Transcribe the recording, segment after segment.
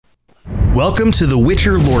Welcome to the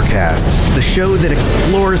Witcher Lorecast, the show that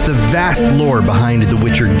explores the vast lore behind the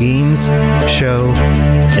Witcher games, show,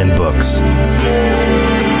 and books.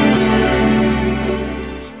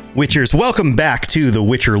 Witchers, welcome back to the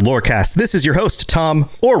Witcher Lorecast. This is your host, Tom,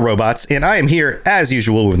 or Robots, and I am here, as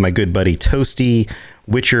usual, with my good buddy, Toasty,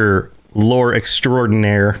 Witcher lore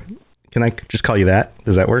extraordinaire. Can I just call you that?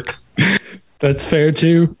 Does that work? That's fair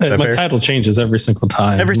too. My title changes every single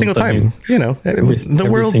time. Every single time. You know, the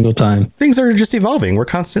world, every single time. Things are just evolving. We're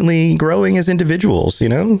constantly growing as individuals. You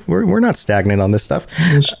know, we're not stagnant on this stuff.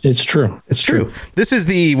 It's true. It's true. This is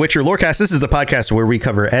the Witcher Lorecast. This is the podcast where we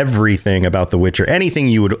cover everything about The Witcher. Anything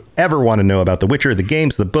you would ever want to know about The Witcher, the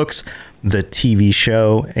games, the books, the TV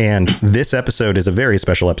show. And this episode is a very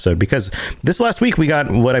special episode because this last week we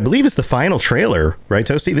got what I believe is the final trailer, right,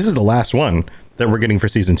 Toasty? This is the last one that we're getting for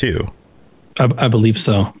season 2. I believe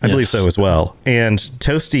so. I believe so as well. And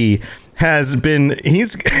Toasty has been,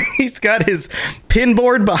 he's got his pin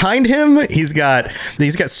board behind him. He's got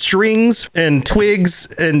strings and twigs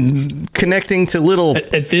and connecting to little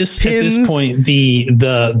at this point,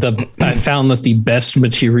 I found that the best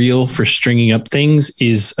material for stringing up things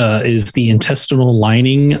is the intestinal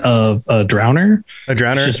lining of a drowner. A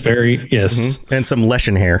drowner? Just very, yes. Mm-hmm. And some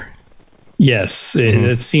Leshen hair. Yes. Mm-hmm.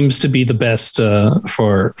 It seems to be the best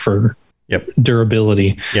for Yep.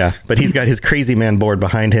 Durability. Yeah, but he's got his crazy man board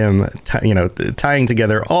behind him, tying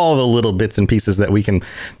together all the little bits and pieces that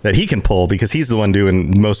he can pull because he's the one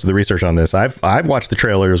doing most of the research on this. I've watched the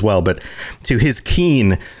trailer as well, but to his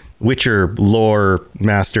keen Witcher lore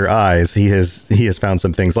master eyes, he has found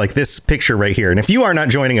some things like this picture right here. And if you are not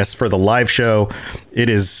joining us for the live show, it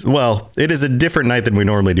is a different night than we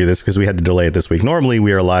normally do this because we had to delay it this week. Normally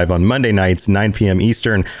we are live on Monday nights, 9 p.m.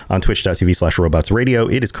 Eastern on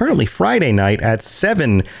twitch.tv/robotsradio. It is currently Friday night at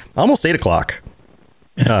 7, almost 8 o'clock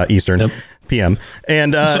Eastern. Yep. PM.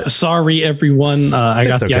 And sorry, everyone. I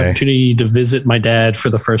got the opportunity to visit my dad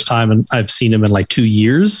for the first time, and I've seen him in like 2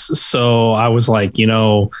 years. So I was like,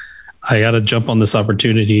 I got to jump on this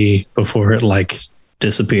opportunity before it like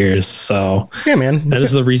disappears. So yeah, man, that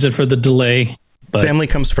is the reason for the delay. But family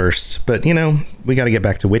comes first. But we got to get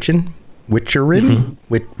back to Witcherin.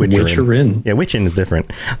 Mm-hmm. Witcherin. Yeah, Witchin is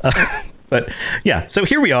different. But yeah, so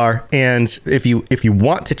here we are. And if you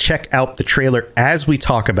want to check out the trailer as we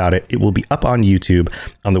talk about it, it will be up on YouTube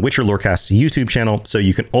on the Witcher Lorecast YouTube channel. So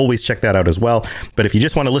you can always check that out as well. But if you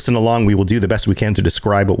just want to listen along, we will do the best we can to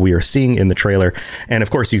describe what we are seeing in the trailer. And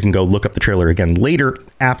of course, you can go look up the trailer again later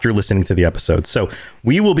after listening to the episode. So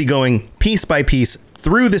we will be going piece by piece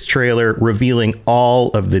through this trailer, revealing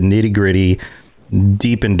all of the nitty gritty,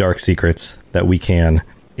 deep and dark secrets that we can.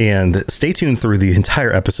 And stay tuned through the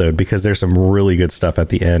entire episode because there's some really good stuff at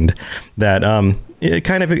the end that it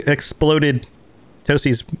kind of exploded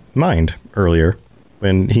Toasty's mind earlier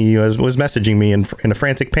when he was messaging me in a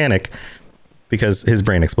frantic panic because his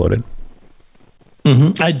brain exploded.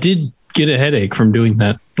 Mm-hmm. I did get a headache from doing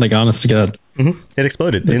that, like honest to God. Mm-hmm. It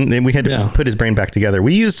exploded and we had to put his brain back together.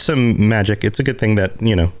 We used some magic. It's a good thing that,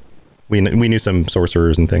 we knew some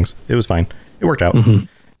sorcerers and things. It was fine. It worked out. Mm-hmm.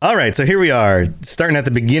 All right, so here we are, starting at the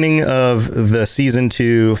beginning of the season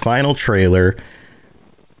 2 final trailer.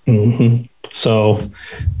 Mm-hmm. So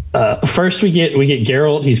first we get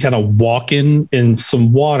Geralt. He's kind of walking in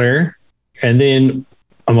some water, and then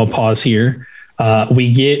I'm gonna pause here.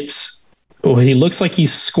 He looks like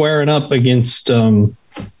he's squaring up against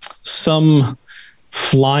some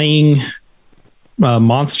flying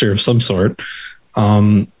monster of some sort.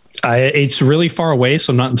 It's really far away,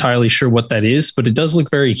 so I'm not entirely sure what that is, but it does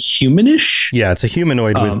look very humanish. Yeah, it's a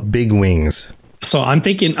humanoid with big wings. So I'm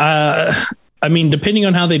thinking, depending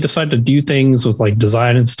on how they decide to do things with like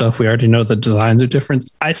design and stuff, we already know the designs are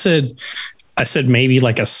different. I said maybe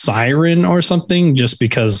like a siren or something, just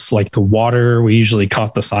because like the water, we usually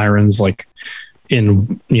caught the sirens like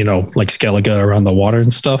in, like Skellige around the water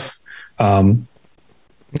and stuff. Okay.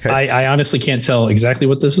 I honestly can't tell exactly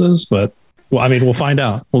what this is, but we'll find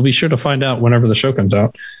out. We'll be sure to find out whenever the show comes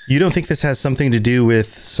out. You don't think this has something to do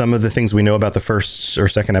with some of the things we know about the first or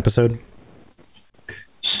second episode?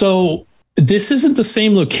 So this isn't the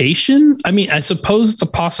same location. I suppose it's a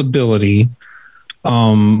possibility.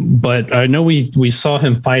 But I know we saw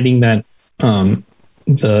him fighting that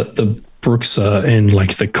the Bruxa in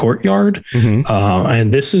like the courtyard. Mm-hmm.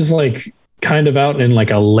 And this is like kind of out in like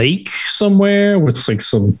a lake somewhere with like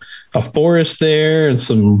a forest there and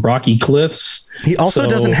some rocky cliffs. He also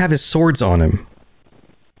doesn't have his swords on him.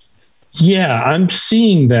 Yeah, I'm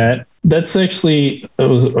seeing that. That's actually,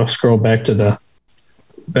 I'll scroll back to the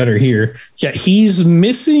better here. Yeah, he's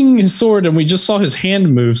missing his sword and we just saw his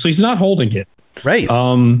hand move. So he's not holding it. Right.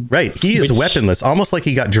 Right. He is weaponless, almost like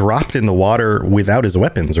he got dropped in the water without his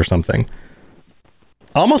weapons or something.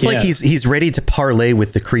 Almost like he's ready to parlay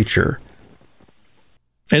with the creature.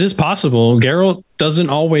 It is possible. Geralt doesn't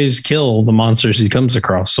always kill the monsters he comes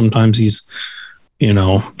across. Sometimes he's,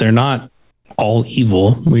 they're not all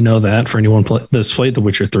evil. We know that for anyone that's played The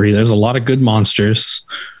Witcher 3. There's a lot of good monsters.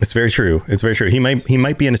 It's very true. It's very true. He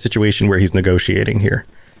might be in a situation where he's negotiating here.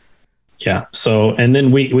 Yeah. So, and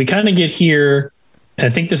then we kind of get here. I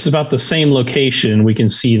think this is about the same location. We can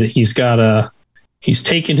see that he's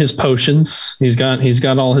taken his potions. He's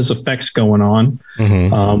got all his effects going on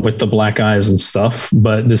with the black eyes and stuff.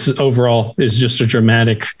 But this is overall is just a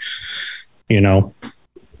dramatic,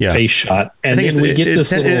 face shot. And then we get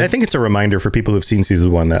this. I think it's a reminder for people who've seen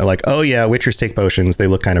season 1 that like, oh yeah, Witchers take potions. They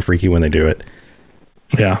look kind of freaky when they do it.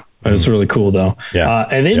 Yeah, it's really cool though. Yeah,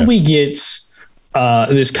 and then we get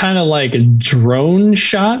this kind of like drone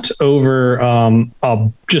shot over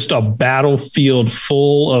just a battlefield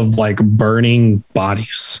full of like burning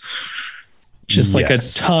bodies, just like a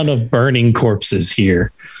ton of burning corpses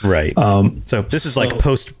here. Right. So this is like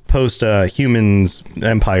post humans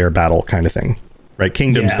empire battle kind of thing, right?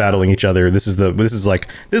 Kingdoms battling each other. This is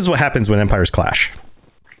what happens when empires clash.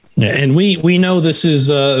 Yeah, and we know this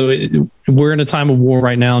is we're in a time of war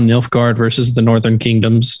right now, Nilfgaard versus the Northern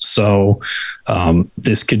Kingdoms. So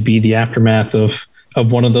this could be the aftermath of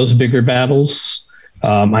one of those bigger battles.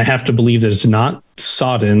 I have to believe that it's not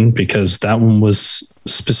Sodden because that one was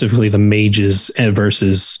specifically the mages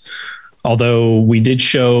versus. Although we did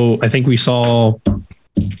show, I think we saw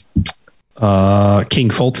King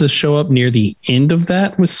Foltest show up near the end of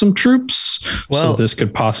that with some troops. Well, so this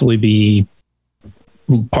could possibly be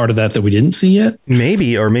part of that we didn't see yet.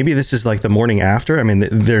 Maybe this is like the morning after. I mean,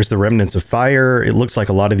 there's the remnants of fire. It looks like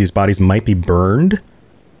a lot of these bodies might be burned.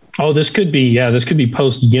 Oh, this could be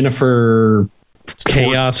post Yennefer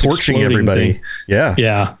chaos, torching everybody. Thing.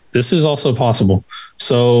 Yeah. This is also possible.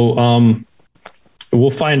 So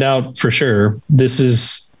we'll find out for sure.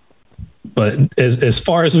 But as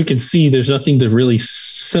far as we can see, there's nothing to really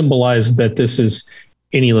symbolize that this is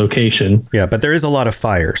any location. Yeah, but there is a lot of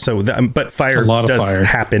fire. So, but fire does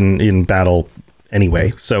happen in battle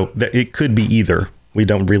anyway. So it could be either. We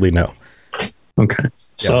don't really know. Okay. Yeah.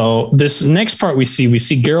 So this next part we see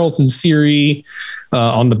Geralt and Ciri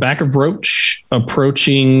on the back of Roach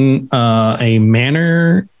approaching a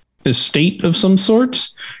manor estate of some sort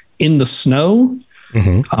in the snow.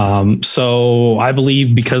 So I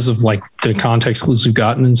believe because of like the context clues we've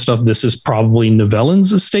gotten and stuff, this is probably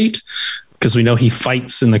Nivellen's estate. Because we know he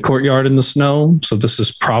fights in the courtyard in the snow. So this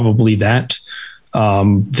is probably that.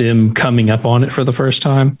 Them coming up on it for the first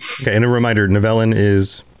time. Okay, and a reminder, Nivellen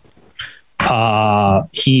is...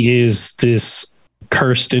 he is this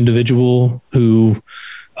cursed individual who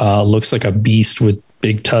looks like a beast with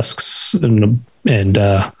big tusks. And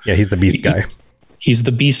he's the beast guy. He's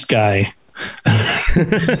the beast guy.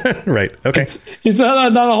 Right. Okay. It's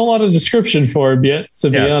not a whole lot of description for him yet, to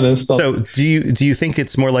be honest. So do you think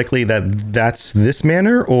it's more likely that that's this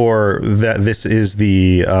manor or that this is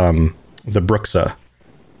the Bruxa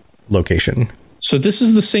location? So this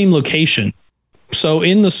is the same location. So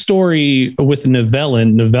in the story with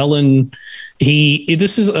Nivellen,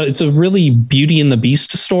 it's a really Beauty and the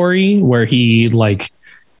Beast story where he like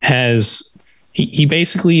he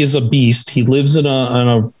basically is a beast. He lives in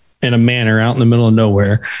a manor out in the middle of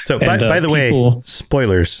nowhere. So by the way,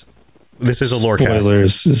 spoilers. This is a lore cast.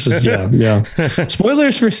 Spoilers. This is yeah.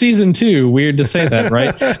 Spoilers for season 2. Weird to say that,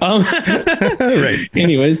 right? Right.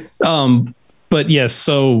 Anyways, but yes.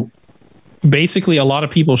 So basically, a lot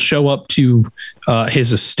of people show up to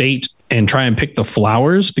his estate and try and pick the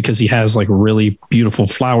flowers because he has like really beautiful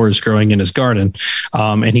flowers growing in his garden,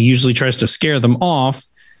 and he usually tries to scare them off.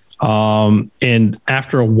 And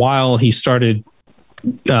after a while, he started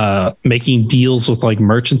making deals with like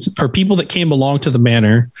merchants or people that came along to the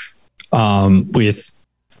manor with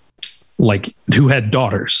like who had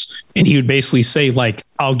daughters, and he would basically say like,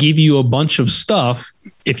 I'll give you a bunch of stuff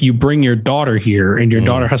if you bring your daughter here, and your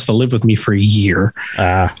daughter has to live with me for a year,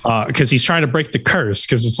 because he's trying to break the curse,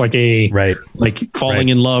 because it's like like falling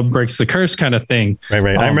in love breaks the curse kind of thing.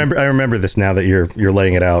 Right. I remember this now that you're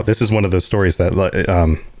laying it out. This is one of those stories that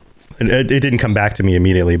it didn't come back to me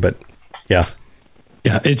immediately, but yeah.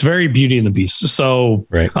 Yeah, it's very Beauty and the Beast. So,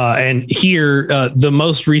 right. And here, the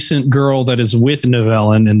most recent girl that is with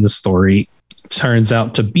Nivellen in the story turns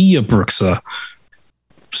out to be a Bruxa.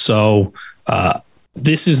 So,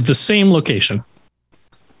 this is the same location.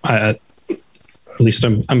 At least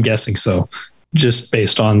I'm guessing so, just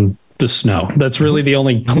based on the snow. That's really the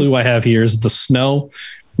only clue I have here is the snow.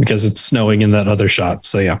 because it's snowing in that other shot.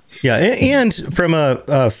 So yeah. Yeah. And from a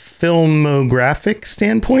filmographic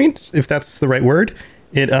standpoint, if that's the right word,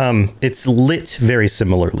 it's lit very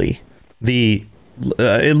similarly.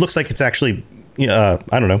 It looks like it's actually, I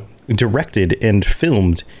don't know, directed and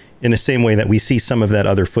filmed in the same way that we see some of that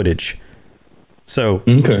other footage. So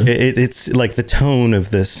it's like the tone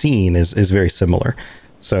of the scene is very similar.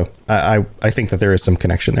 So I think that there is some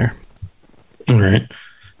connection there. All right.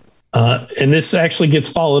 And this actually gets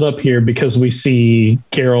followed up here because we see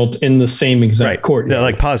Geralt in the same exact court. Yeah,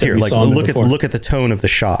 like pause here. Like look at the tone of the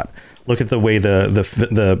shot. Look at the way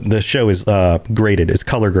the show is graded, is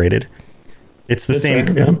color graded. It's the same.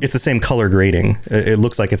 Right, yeah. It's the same color grading. It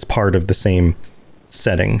looks like it's part of the same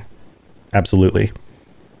setting. Absolutely.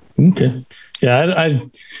 Okay. Yeah,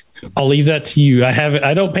 I'll leave that to you.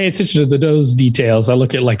 I don't pay attention to those details. I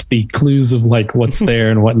look at like the clues of like what's there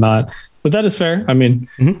and whatnot. But that is fair. I mean,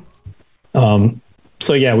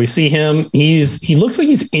 so yeah, we see him. He looks like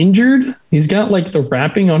he's injured. He's got like the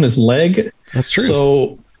wrapping on his leg. That's true.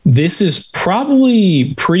 So this is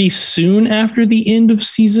probably pretty soon after the end of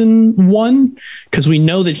season 1, because we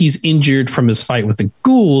know that he's injured from his fight with the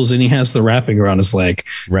ghouls and he has the wrapping around his leg.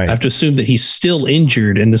 Right. I have to assume that he's still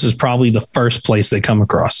injured, and this is probably the first place they come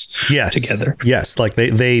across together. Yes. Like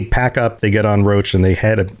they pack up, they get on Roach, and they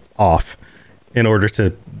head off in order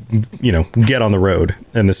to, get on the road.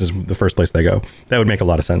 And this is the first place they go. That would make a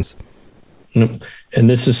lot of sense. And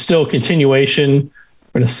this is still a continuation.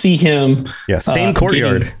 We're going to see him. Yeah. Same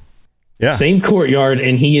courtyard. Same courtyard.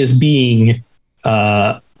 And he is being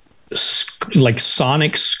like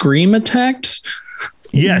sonic scream attacked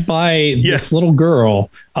by this little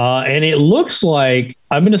girl. And it looks like,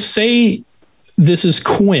 I'm going to say this is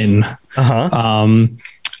Quinn.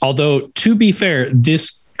 Although, to be fair,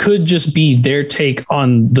 this could just be their take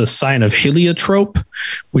on the sign of heliotrope,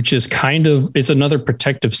 which is it's another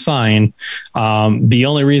protective sign. The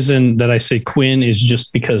only reason that I say Quinn is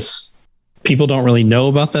just because people don't really know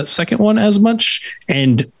about that second one as much.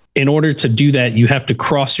 And in order to do that, you have to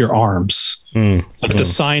cross your arms. The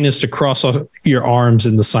sign is to cross your arms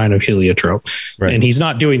in the sign of heliotrope. Right. And he's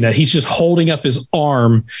not doing that. He's just holding up his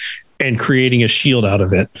arm and creating a shield out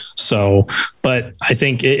of it. So, but I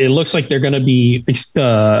think it looks like they're going to be,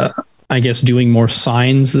 doing more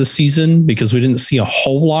signs this season, because we didn't see a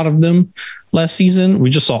whole lot of them last season. We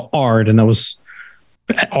just saw Ard, and that was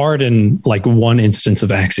Ard in like one instance of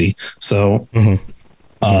Axii. So,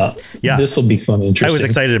 this will be fun and interesting. I was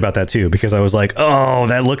excited about that too, because I was like, oh,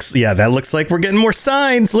 that looks like we're getting more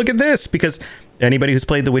signs. Look at this. Because anybody who's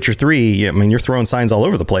played The Witcher 3, I mean, you're throwing signs all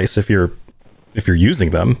over the place if you're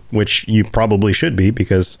using them, which you probably should be,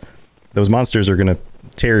 because those monsters are going to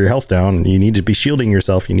tear your health down. You need to be shielding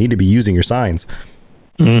yourself. You need to be using your signs.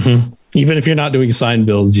 Even if you're not doing sign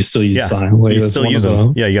builds, you still use sign. Like, you still use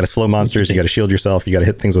them. Yeah, you got to slow monsters. You got to shield yourself. You got to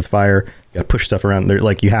hit things with fire. You got to push stuff around.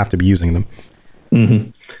 Like, you have to be using them.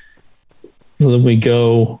 So then we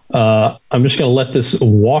go. I'm just going to let this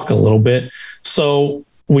walk a little bit. So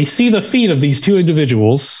we see the feet of these two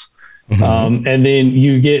individuals. And then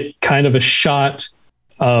you get kind of a shot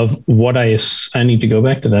of what I need to go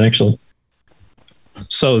back to that actually.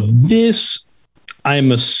 So this,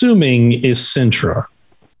 I'm assuming, is Cintra,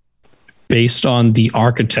 based on the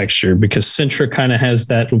architecture, because Cintra kind of has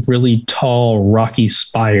that really tall, rocky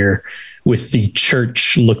spire with the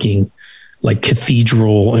church looking like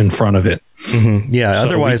cathedral in front of it. Yeah. So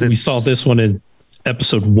otherwise, we saw this one in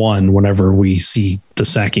episode 1 whenever we see the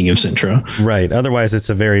sacking of Cintra. Right. Otherwise, it's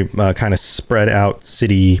a very kind of spread out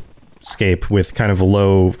cityscape with kind of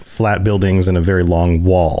low, flat buildings and a very long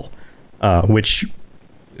wall, which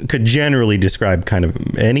could generally describe kind of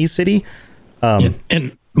any city.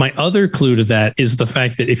 And my other clue to that is the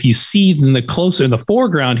fact that if you see in the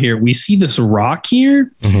foreground here, we see this rock here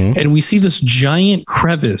and we see this giant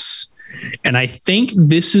crevice. And I think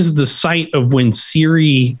this is the site of when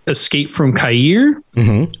Ciri escaped from Cair,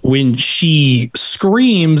 when she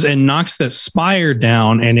screams and knocks that spire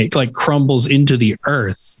down and it like crumbles into the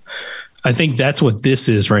earth. I think that's what this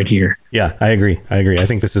is right here. Yeah, I agree. I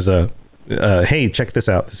think this is hey, check this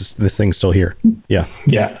out. This thing's still here. Yeah.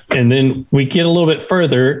 Yeah. And then we get a little bit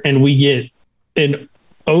further and we get an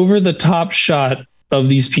over the top shot of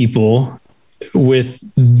these people with,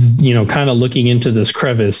 kind of looking into this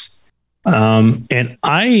crevice. And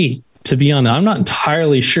to be honest, I'm not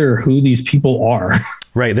entirely sure who these people are.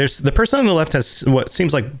 Right. There's the person on the left has what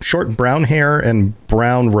seems like short brown hair and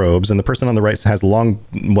brown robes. And the person on the right has long,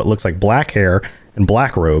 what looks like black hair and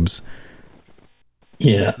black robes.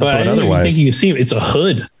 Yeah. But I otherwise, think you can see it's a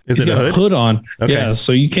hood. Is it a hood? Hood on. Okay. Yeah.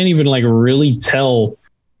 So you can't even like really tell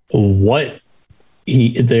what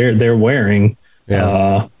they're wearing.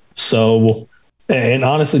 Yeah. And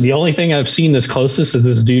honestly, the only thing I've seen this closest is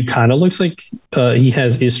this dude kind of looks like he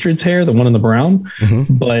has Istrid's hair, the one in the brown,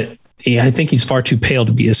 but I think he's far too pale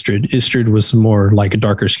to be Istrid. Istrid was more like a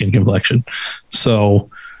darker skin complexion. So,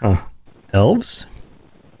 elves?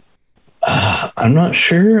 I'm not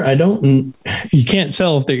sure. You can't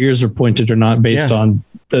tell if their ears are pointed or not based on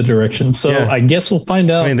the direction. So I guess we'll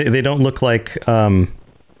find out. I mean, they don't look like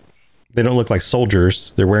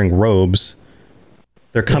soldiers. They're wearing robes.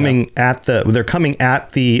 They're coming at the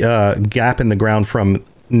gap in the ground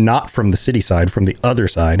not from the city side, from the other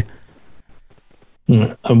side.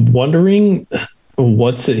 I'm wondering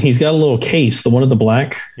what's it. He's got a little case. The one in the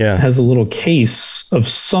black has a little case of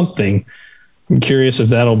something. I'm curious if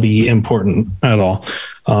that'll be important at all.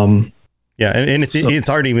 And it's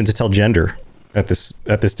hard even to tell gender at this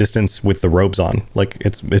distance with the robes on. Like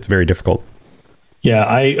it's very difficult.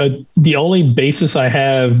 Yeah, the only basis I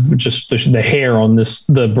have, just the hair on this,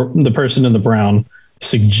 the person in the brown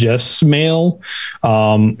suggests male.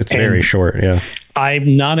 It's very short. Yeah.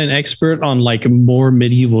 I'm not an expert on like more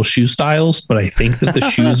medieval shoe styles, but I think that the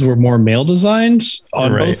shoes were more male designed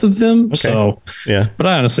on both of them. Okay. So, but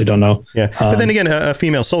I honestly don't know. Yeah. But then again, a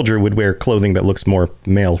female soldier would wear clothing that looks more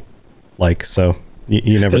male like, so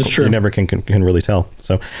you never can really tell.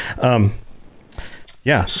 So,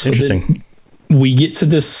 interesting. We get to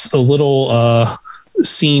this little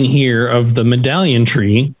scene here of the medallion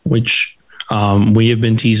tree, which we have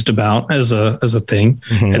been teased about as a thing.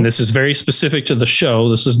 And this is very specific to the show.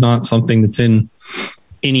 This is not something that's in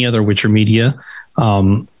any other Witcher media,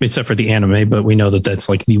 except for the anime, but we know that that's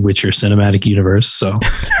like the Witcher cinematic universe. So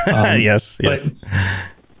yes.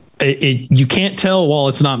 You can't tell while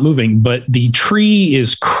it's not moving, but the tree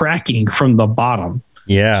is cracking from the bottom.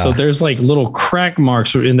 Yeah. So there's like little crack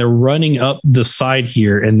marks and they're running up the side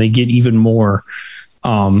here and they get even more.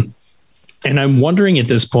 And I'm wondering at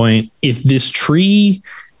this point if this tree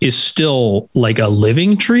is still like a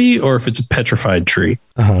living tree or if it's a petrified tree.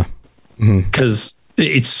 Because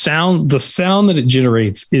the sound that it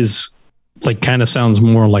generates is like kind of sounds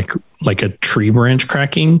more like a tree branch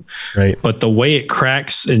cracking. Right. But the way it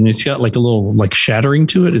cracks and it's got like a little like shattering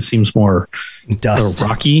to it, it seems more dust,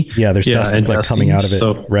 rocky. Yeah, there's dust like dusty, coming out of it.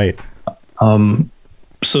 So, right.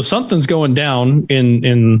 So something's going down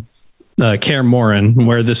in Kaer Morhen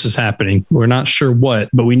where this is happening. We're not sure what,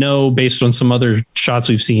 but we know based on some other shots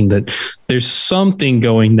we've seen that there's something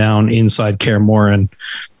going down inside Kaer Morhen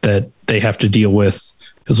that they have to deal with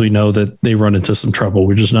because we know that they run into some trouble.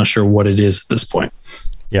 We're just not sure what it is at this point.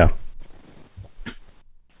 Yeah.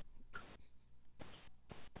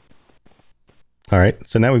 All right.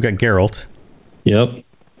 So now we've got Geralt. Yep.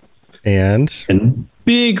 And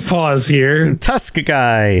big pause here. Tusk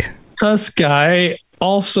guy,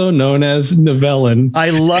 also known as Nivellen. I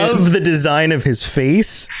love the design of his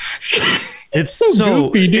face. It's so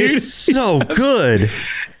goofy, dude. It's so good.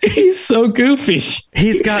 He's so goofy.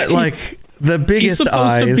 He's got like the biggest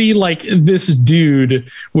eyes. He's supposed to be like this dude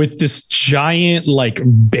with this giant like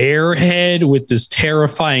bear head with this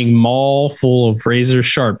terrifying maw full of razor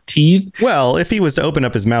sharp teeth. Well, if he was to open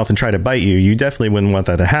up his mouth and try to bite you, you definitely wouldn't want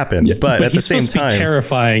that to happen. Yeah, but at the same time, to be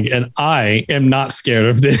terrifying, and I am not scared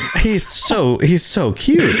of this. He's so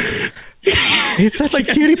cute. He's such a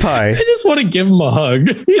cutie pie. I just want to give him a hug.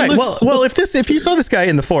 Right, well, if you saw this guy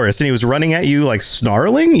in the forest and he was running at you like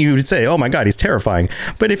snarling, you'd say, "Oh my God, he's terrifying."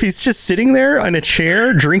 But if he's just sitting there on a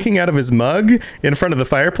chair, drinking out of his mug in front of the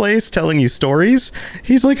fireplace, telling you stories,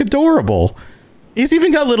 he's like adorable. He's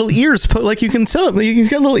even got little ears, like you can tell. He's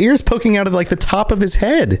got little ears poking out of like the top of his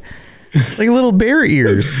head, like little bear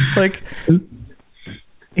ears. Like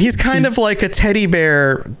he's kind of like a teddy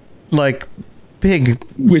bear, like. Pig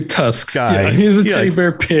with tusks guy. Yeah, he's a teddy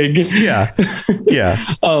bear pig. Yeah.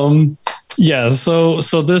 So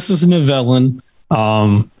this is Nivellen.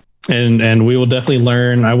 And we will definitely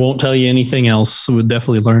learn. I won't tell you anything else. We'll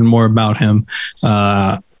definitely learn more about him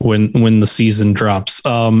when the season drops.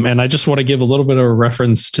 And I just want to give a little bit of a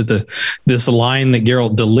reference to this line that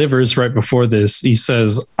Geralt delivers right before this. He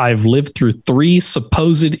says, "I've lived through 3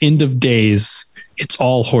 supposed end of days. It's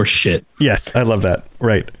all horse shit." Yes, I love that.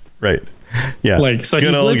 Right. Yeah. Like, so he's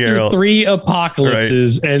lived through 3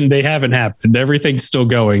 apocalypses and they haven't happened. Everything's still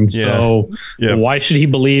going. Yeah. So why should he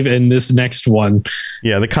believe in this next one?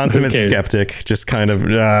 Yeah. The consummate skeptic just kind of,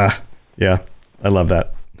 yeah, I love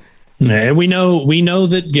that. And we know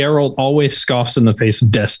that Geralt always scoffs in the face of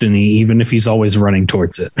destiny, even if he's always running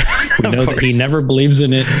towards it. We know that he never believes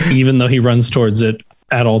in it, even though he runs towards it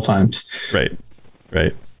at all times. Right.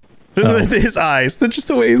 His eyes, just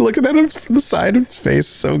the way he's looking at him from the side of his face,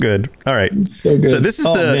 so good. All right, so good. So this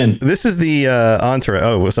is the entourage.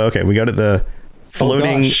 Oh, so okay, we go to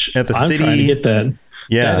floating at the city. I'm trying to get that.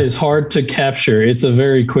 Yeah. That is hard to capture. It's a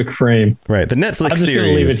very quick frame. Right. The Netflix I'm just series. going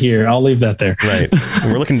to leave it here. I'll leave that there. Right.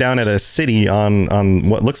 And we're looking down at a city on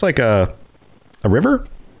what looks like a river.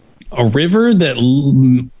 A river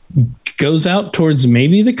that goes out towards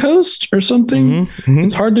maybe the coast or something.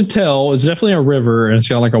 It's hard to tell. It's definitely a river, and it's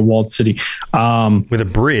got like a walled city with a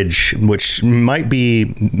bridge, which might be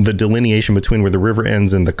the delineation between where the river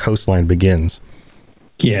ends and the coastline begins.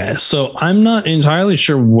 Yeah, so I'm not entirely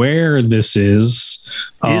sure where this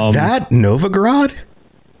is. Is that Novigrad?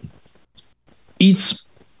 It's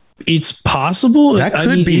possible. That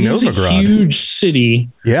could be Novigrad. It's a huge city.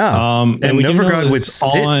 Yeah, and Novigrad would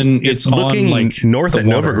sit. It's looking like north at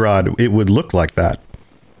Novigrad. It would look like that.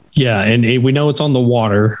 Yeah, and we know it's on the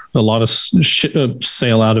water. A lot of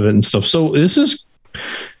sail out of it and stuff. So this is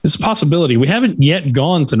a possibility. We haven't yet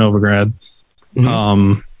gone to Novigrad.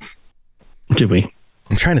 Did we?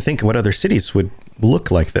 I'm trying to think what other cities would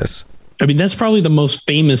look like this. I mean, that's probably the most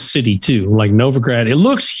famous city too. Like Novigrad, it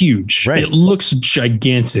looks huge. Right. It looks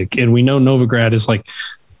gigantic. And we know Novigrad is like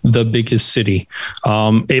the biggest city.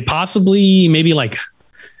 It possibly maybe like,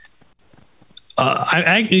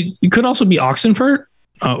 it could also be Oxenfurt.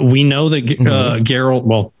 We know that Geralt,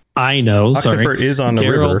 well, I know. Oxenfurt is on the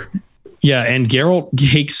river. Yeah. And Geralt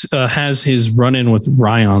has his run-in with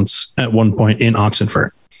Rience at one point in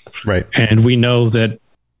Oxenfurt. Right. And we know that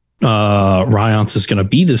Rience is going to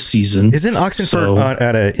be this season. Isn't Oxenfurt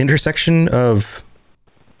at an intersection of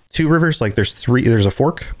two rivers? Like there's a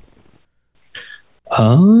fork?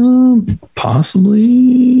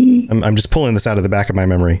 Possibly. I'm just pulling this out of the back of my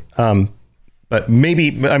memory. But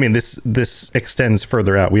maybe, I mean, this extends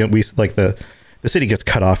further out. We like the city gets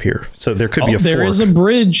cut off here. So there could be a fork. There is a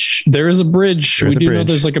bridge. We do know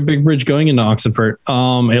there's like a big bridge going into Oxenfurt.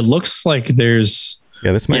 It looks like there's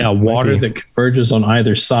water that converges on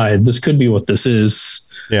either side. This could be what this is.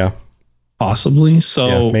 Yeah, possibly.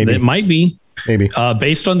 So it might be. Maybe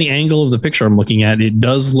based on the angle of the picture I'm looking at, it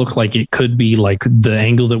does look like it could be like the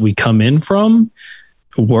angle that we come in from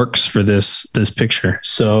works for this picture.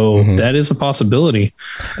 So that is a possibility.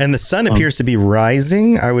 And the sun appears to be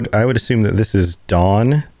rising. I would assume that this is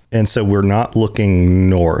dawn, and so we're not looking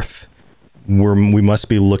north. We must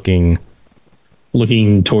be looking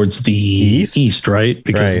towards the east, right?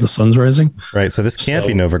 Because the sun's rising. Right. So this can't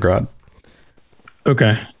be Novigrad.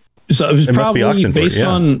 Okay. So it was probably must be Oxenfurt, based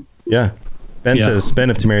on. Yeah. Ben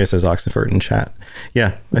of Temeria says Oxenfurt in chat.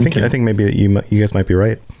 Yeah. I think maybe that you guys might be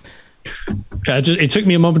right. It took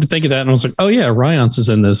me a moment to think of that, and I was like, oh yeah, Rience is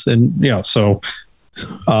in this. And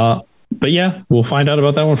but yeah, we'll find out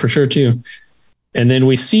about that one for sure too. And then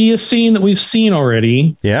we see a scene that we've seen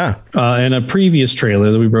already. Yeah. In a previous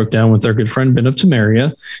trailer that we broke down with our good friend Ben of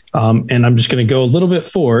Temeria. And I'm just going to go a little bit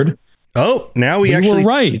forward. Oh, now we actually were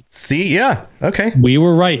right. See, yeah. Okay. We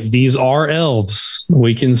were right. These are elves.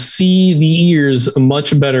 We can see the ears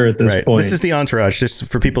much better at this point. This is the entourage, just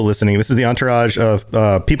for people listening. This is the entourage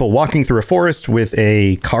of people walking through a forest with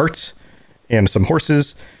a cart and some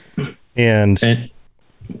horses. And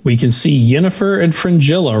we can see Yennefer and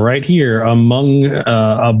Fringilla right here among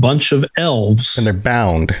a bunch of elves. And they're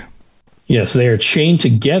bound. Yes, they are chained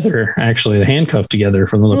together, actually. They're handcuffed together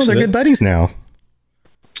from the looks of it. They're good buddies now.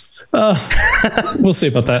 We'll see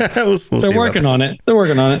about that. They're working on it.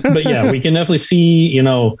 But yeah, we can definitely see,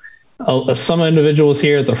 some individuals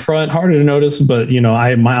here at the front, harder to notice, but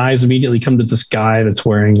my eyes immediately come to this guy that's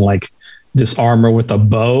wearing like this armor with a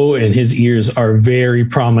bow, and his ears are very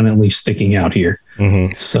prominently sticking out here.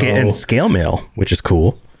 So, and scale mail, which is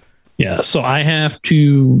cool. Yeah. So I have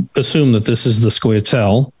to assume that this is the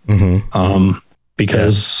Scoia'tael,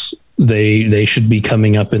 because they should be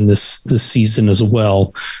coming up in this season as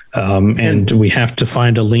well. And we have to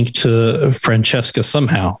find a link to Francesca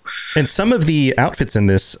somehow. And some of the outfits in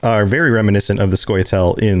this are very reminiscent of the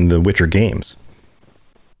Scoia'tael in the Witcher games,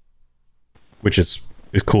 which is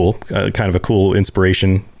cool. Kind of a cool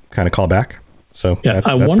inspiration, kind of callback. So yeah,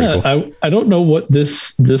 I don't know what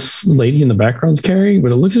this lady in the background's carrying,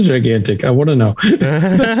 but it looks gigantic. I want to know.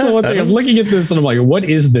 That's the one thing. I'm looking at this and I'm like, what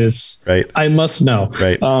is this? Right. I must know.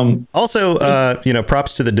 Right. Also,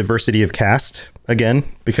 props to the diversity of cast again,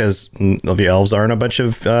 because the elves aren't a bunch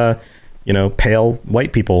of, pale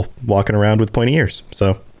white people walking around with pointy ears.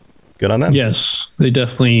 So good on them. Yes, they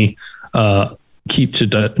definitely keep to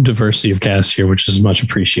diversity of cast here, which is much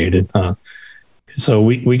appreciated. So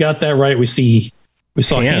we got that right. We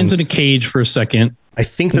saw hands in a cage for a second. I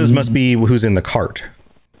think those must be who's in the cart.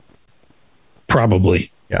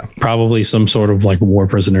 Probably. Yeah. Probably some sort of like war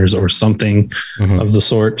prisoners or something of the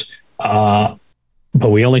sort. But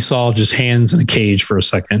we only saw just hands in a cage for a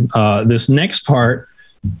second. This next part,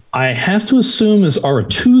 I have to assume is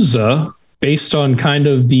Aretuza, based on kind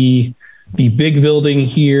of the big building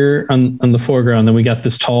here on the foreground. Then we got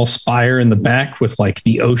this tall spire in the back with like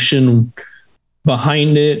the ocean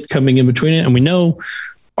behind it coming in between it. And we know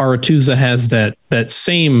Aretuza has that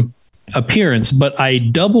same appearance, but I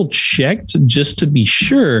double checked just to be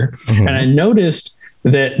sure. Mm-hmm. And I noticed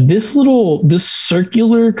that this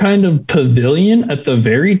circular kind of pavilion at the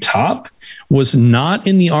very top was not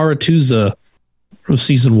in the Aretuza of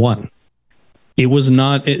season 1. It was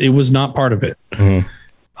not part of it. Mm-hmm.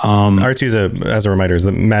 Aretuza, as a reminder, is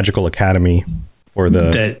the magical academy for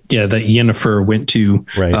that Yennefer went to,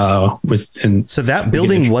 right? So that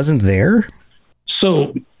building wasn't there.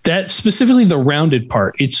 So that specifically the rounded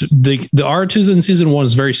part, it's the Aretuza in season 1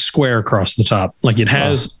 is very square across the top. Like it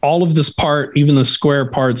has all of this part, even the square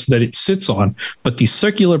parts that it sits on, but the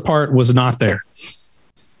circular part was not there.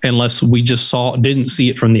 Unless we just didn't see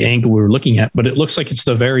it from the angle we were looking at, but it looks like it's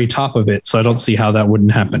the very top of it. So I don't see how that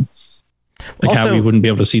wouldn't happen. Like how we wouldn't be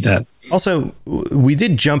able to see that. Also, we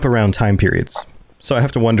did jump around time periods. So I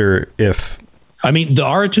have to wonder if... I mean, the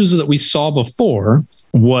Aretuza that we saw before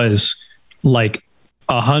was like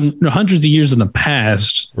hundreds of years in the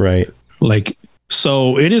past. Right. Like,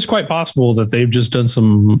 so it is quite possible that they've just done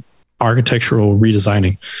some architectural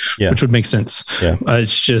redesigning, which would make sense. Yeah.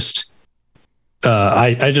 It's just...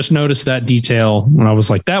 I just noticed that detail when I was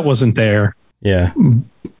like, that wasn't there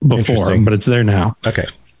before, but it's there now. Okay.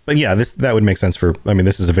 But yeah, that would make sense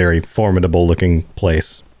this is a very formidable looking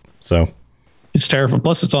place. So it's terrifying.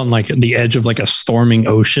 Plus it's on like the edge of like a storming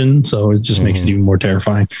ocean. So it just makes it even more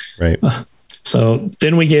terrifying. Right. So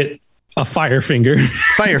then we get a Firefinger.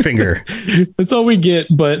 Firefinger. That's all we get.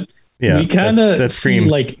 But we kind of that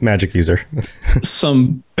screams like magic user.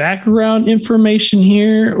 Some background information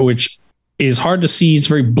here, which is hard to see. It's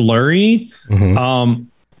very blurry. Mm-hmm.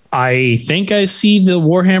 I think I see the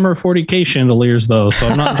Warhammer 40K chandeliers though, so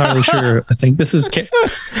I'm not entirely sure. I think this is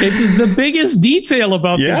it's the biggest detail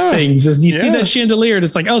about these things is you see that chandelier and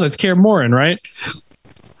it's like, oh, that's Kaer Morhen, right?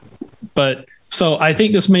 But so I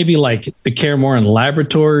think this may be like the Kaer Morhen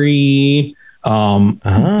laboratory.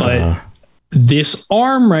 But this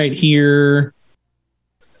arm right here,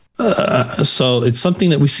 so it's something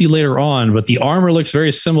that we see later on, but the armor looks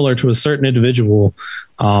very similar to a certain individual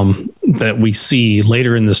that we see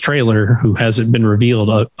later in this trailer who hasn't been revealed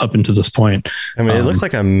up until this point. I mean, it looks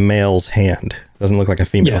like a male's hand. Doesn't look like a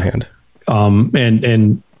female hand.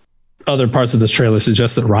 And other parts of this trailer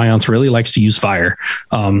suggest that Ryance really likes to use fire.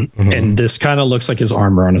 And this kind of looks like his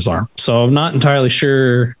armor on his arm. So I'm not entirely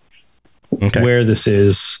sure where this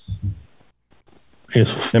is.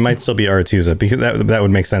 It might still be Aretuza because that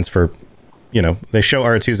would make sense for, they show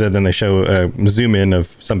Aretuza, then they show a zoom in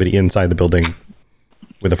of somebody inside the building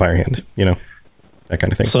with a fire hand, that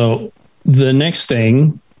kind of thing. So the next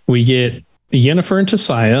thing we get Yennefer and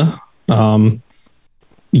Tissaia.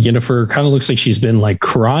 Yennefer kind of looks like she's been like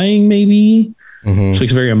crying maybe. Mm-hmm. She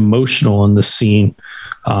looks very emotional in this scene.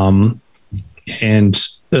 And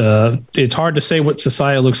it's hard to say what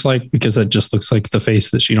Tissaia looks like because that just looks like the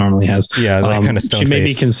face that she normally has. Yeah, that kind of stone she may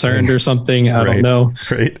be concerned or something. I don't know.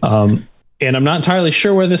 Right. And I'm not entirely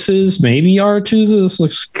sure where this is. Maybe Aretuza. This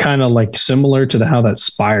looks kind of like similar to how that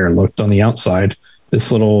spire looked on the outside.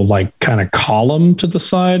 This little like kind of column to the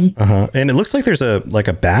side. And it looks like there's a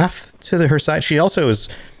bath to her side. She also is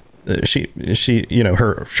she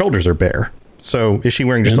her shoulders are bare. So is she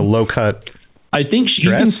wearing just a low cut? I think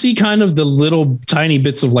you can see kind of the little tiny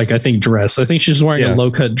bits of like, I think dress. I think she's wearing a low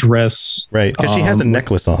cut dress. Right. Because she has a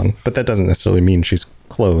necklace on, but that doesn't necessarily mean she's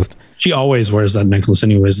clothed. She always wears that necklace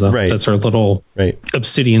anyways, though. Right. That's her little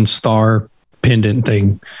obsidian star pendant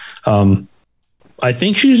thing. I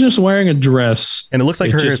think she's just wearing a dress. And it looks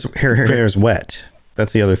like her hair is wet.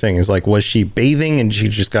 That's the other thing is like, was she bathing and she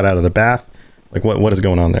just got out of the bath? Like what is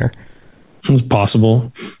going on there? It's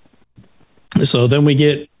possible. So then we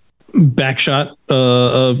get back shot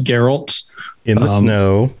of Geralt in the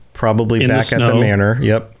snow, probably back at the manor.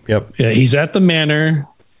 Yep. Yeah, he's at the manor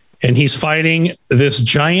and he's fighting this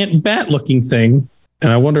giant bat looking thing.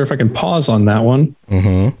 And I wonder if I can pause on that one.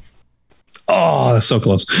 Mm-hmm. Oh, that's so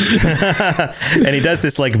close. And he does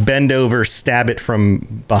this like bend over, stab it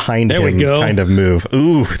from behind him kind of move.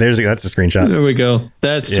 Ooh, that's a screenshot. There we go.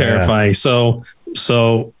 That's terrifying. So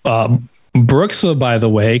Bruxa, by the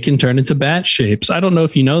way, can turn into bat shapes. I don't know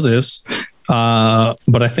if you know this,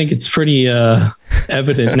 but I think it's pretty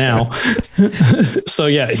evident now. So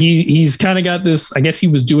yeah, he's kind of got this. I guess he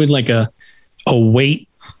was doing like a wait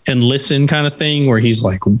and listen kind of thing where he's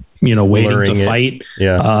like, waiting to fight,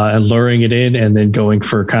 and luring it in, and then going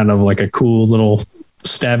for kind of like a cool little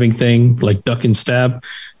stabbing thing, like duck and stab.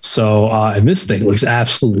 So, and this thing looks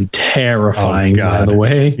absolutely terrifying, by the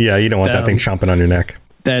way. Yeah, you don't want that thing chomping on your neck.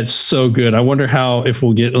 That's so good. I wonder if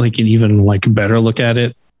we'll get like an even like better look at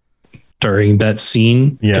it during that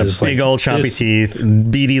scene. Yeah, big old chompy teeth,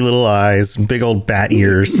 beady little eyes, big old bat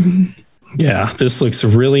ears. Yeah, this looks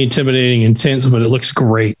really intimidating, intense, but it looks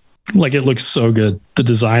great. Like it looks so good, the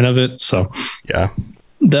design of it. So yeah,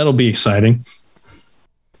 that'll be exciting.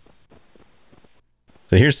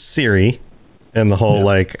 So here's Ciri and the whole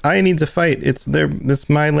like, I need to fight. It's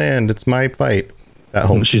my land. It's my fight. That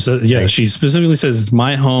whole she said, yeah, she specifically says it's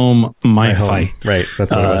my home, my fight. Right.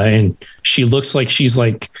 That's what it was. And she looks like she's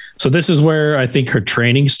like, so this is where I think her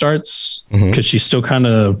training starts because she's still kind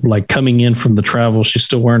of like coming in from the travel. She's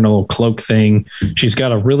still wearing a little cloak thing. She's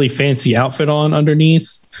got a really fancy outfit on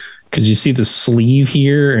underneath because you see the sleeve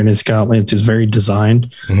here and it's very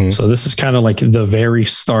designed. So this is kind of like the very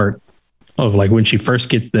start of like when she first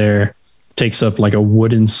gets there, takes up like a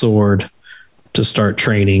wooden sword to start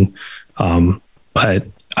training. But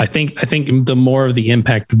I think the more of the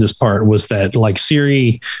impact of this part was that like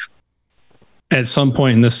Ciri at some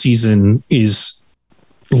point in this season is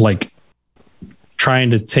like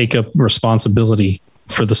trying to take up responsibility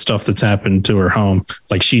for the stuff that's happened to her home.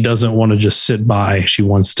 Like she doesn't want to just sit by. She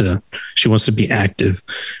wants to be active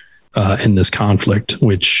in this conflict,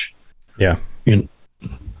 which that's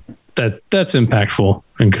impactful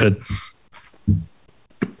and good.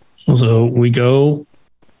 So we go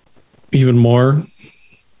even more.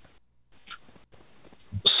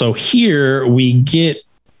 So here we get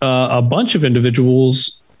a bunch of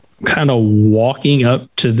individuals kind of walking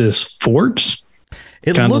up to this fort.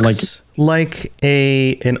 It looks like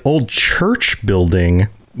an old church building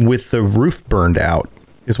with the roof burned out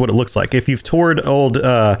is what it looks like. If you've toured old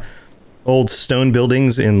stone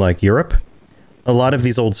buildings in like Europe, a lot of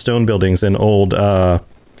these old stone buildings and old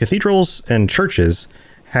cathedrals and churches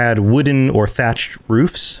had wooden or thatched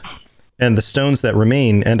roofs, and the stones that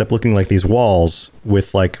remain end up looking like these walls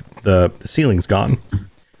with like the ceilings gone.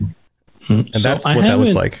 And so that's what that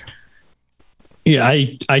looks like. Yeah,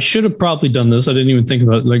 I should have probably done this. I didn't even think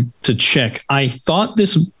about to check. I thought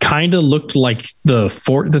this kind of looked like the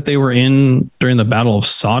fort that they were in during the Battle of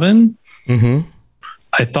Sodden. I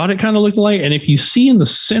thought it kind of looked like, and if you see in the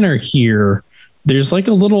center here, there's like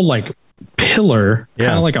a little like pillar,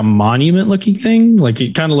 kind of like a monument looking thing. Like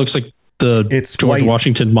it kind of looks like it's George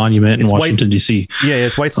Washington Monument in Washington, D.C. Yeah,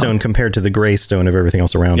 it's white stone compared to the gray stone of everything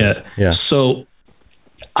else around it. Yeah. So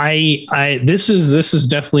this is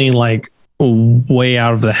definitely like way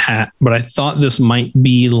out of the hat, but I thought this might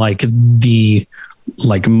be like the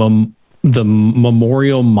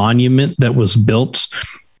memorial monument that was built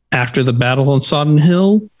after the battle on Sodden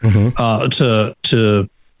Hill to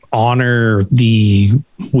honor the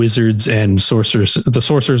wizards and sorcerers and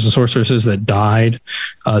sorceresses that died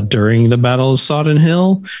during the Battle of Sodden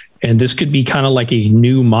Hill. And this could be kind of like a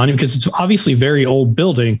new monument because it's obviously a very old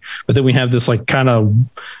building, but then we have this like kind of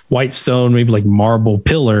white stone, maybe like marble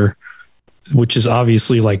pillar, which is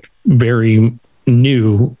obviously like very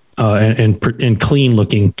new and clean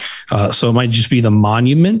looking. So it might just be the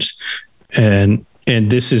monument. And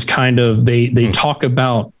this is kind of, they talk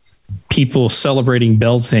about people celebrating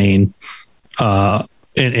Beltane,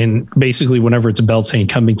 and basically whenever it's a Beltane,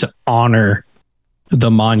 coming to honor the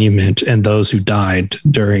monument and those who died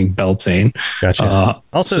during Beltane. Gotcha.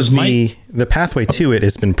 Also, the pathway to it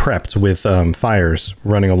has been prepped with fires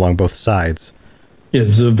running along both sides. Yeah,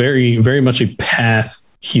 there's a very, very much a path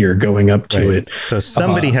here going up to it. So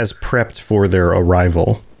somebody has prepped for their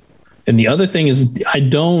arrival. And the other thing is,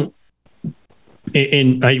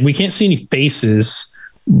 we can't see any faces,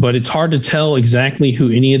 but it's hard to tell exactly who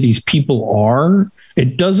any of these people are.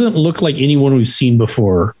 It doesn't look like anyone we've seen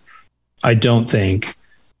before, I don't think.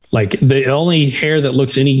 Like the only hair that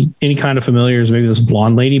looks any kind of familiar is maybe this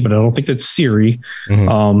blonde lady, but I don't think that's Ciri.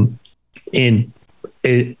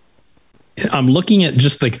 I'm looking at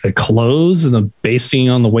just like the clothes and basing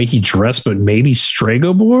on the way he dressed, but maybe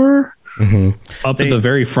Stregobor up at the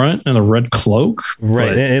very front and the red cloak. Right.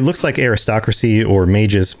 But it looks like aristocracy or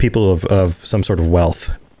mages, people of some sort of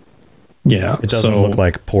wealth. Yeah. It doesn't look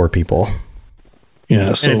like poor people.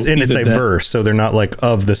 Yeah. So and it's diverse. So they're not like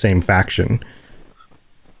of the same faction.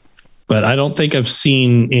 But I don't think I've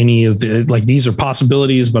seen any of these are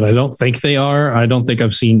possibilities, but I don't think they are. I don't think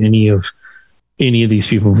I've seen any of these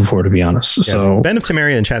people before, to be honest. Yeah. So Ben of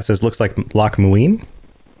Temeria in chat says looks like Loch Muin.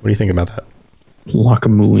 What do you think about that? Loch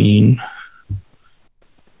Muin.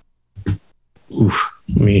 Oof,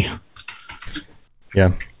 me.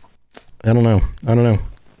 Yeah. I don't know.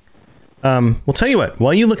 We'll tell you what,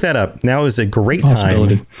 while you look that up, now is a great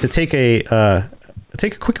time to take a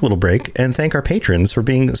take a quick little break and thank our patrons for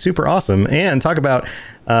being super awesome and talk about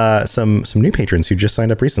some new patrons who just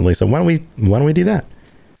signed up recently. So why don't we do that?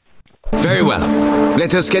 Very well.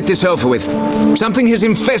 Let us get this over with. Something has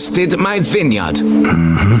infested my vineyard.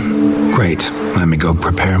 Mm-hmm. Great. Let me go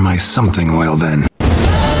prepare my something oil then.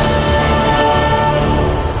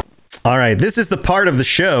 All right. This is the part of the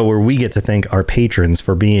show where we get to thank our patrons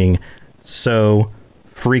for being so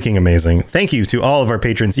freaking amazing. Thank you to all of our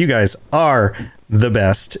patrons. You guys are the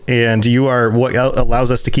best, and you are what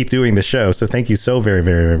allows us to keep doing the show. So thank you so very,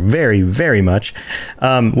 very, very, very much.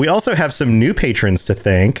 We also have some new patrons to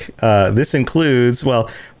thank. This includes,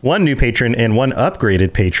 well, one new patron and one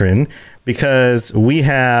upgraded patron, because we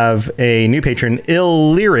have a new patron,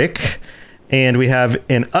 Illyric, and we have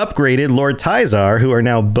an upgraded Lord Tizar, who are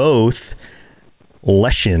now both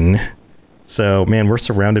Leshen. So, man, we're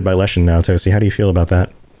surrounded by Leshen now, Toasty. How do you feel about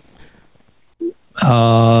that?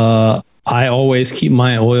 I always keep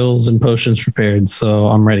my oils and potions prepared, so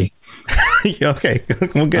I'm ready. Okay,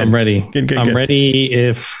 well, good. I'm ready. Good. I'm ready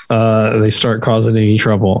if they start causing any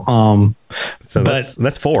trouble. So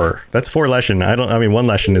that's four. That's four Leshen. One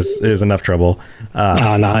Leshen is enough trouble.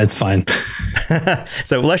 No, it's fine.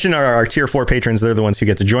 So Leshen are our tier 4 patrons. They're the ones who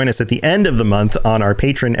get to join us at the end of the month on our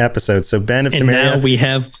patron episodes. So Ben of Temeria, now we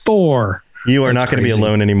have 4. You are not going to be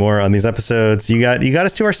alone anymore on these episodes. You got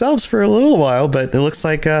us to ourselves for a little while, but it looks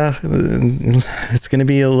like it's going to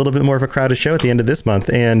be a little bit more of a crowded show at the end of this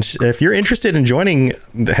month. And if you're interested in joining,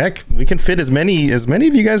 heck, we can fit as many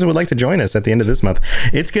of you guys would like to join us at the end of this month.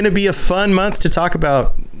 It's going to be a fun month to talk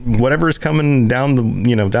about whatever is coming down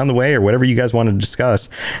the way, or whatever you guys want to discuss.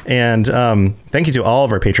 And thank you to all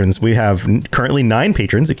of our patrons. We have currently 9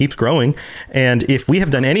 patrons. It keeps growing. And if we have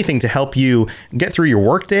done anything to help you get through your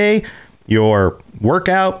workday, your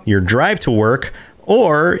workout, your drive to work,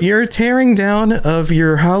 or your tearing down of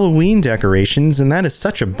your Halloween decorations, and that is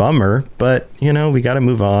such a bummer, but we got to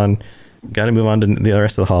move on. Got to move on to the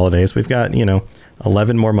rest of the holidays. We've got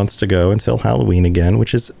 11 more months to go until Halloween again,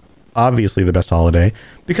 which is obviously the best holiday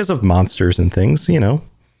because of monsters and things.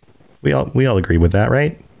 We all agree with that,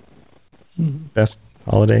 right? Best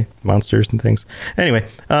holiday, monsters and things. Anyway,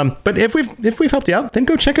 but if we've helped you out, then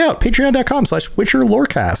go check out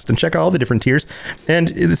patreon.com/WitcherLoreCast and check out all the different tiers. And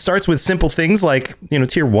it starts with simple things like,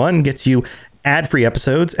 tier 1 gets you ad-free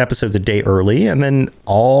episodes a day early, and then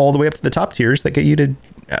all the way up to the top tiers that get you to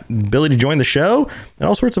ability to join the show and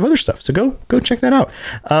all sorts of other stuff. So go check that out.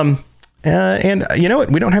 And you know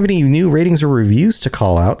what? We don't have any new ratings or reviews to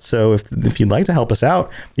call out. So if you'd like to help us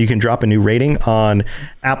out, you can drop a new rating on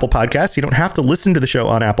Apple Podcasts. You don't have to listen to the show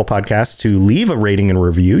on Apple Podcasts to leave a rating and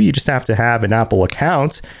review. You just have to have an Apple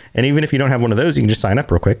account. And even if you don't have one of those, you can just sign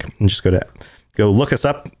up real quick and just go look us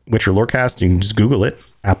up, Witcher Lorecast. You can just Google it,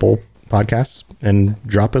 Apple Podcasts, and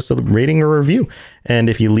drop us a rating or review. And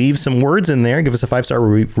if you leave some words in there, give us a 5-star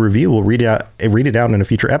review. We'll read it out in a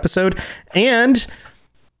future episode. And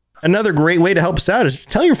another great way to help us out is to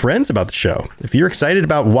tell your friends about the show. If you're excited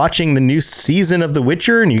about watching the new season of The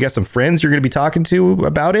Witcher and you got some friends you're going to be talking to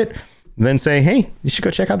about it, then say, hey, you should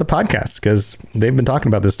go check out the podcast because they've been talking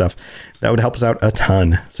about this stuff. That would help us out a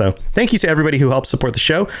ton. So thank you to everybody who helps support the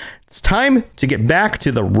show. It's time to get back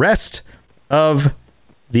to the rest of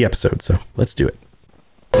the episode. So let's do it.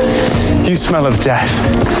 You smell of death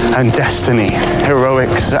and destiny,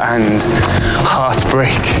 heroics and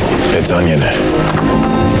heartbreak. It's onion.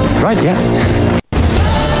 Right, yeah.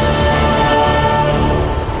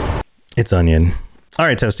 It's onion. All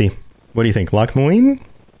right, Toasty. What do you think? Lochmuin?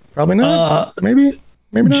 Probably not. Maybe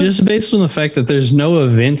not. Just based on the fact that there's no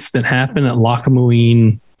events that happen at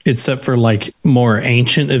Lochmuin except for like more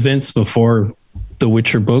ancient events before the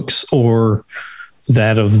Witcher books or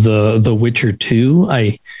that of the Witcher 2.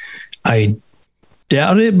 I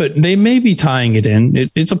doubt it, but they may be tying it in.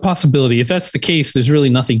 It's a possibility. If that's the case, there's really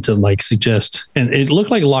nothing to like suggest. And it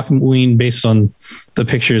looked like Lochmuin, based on the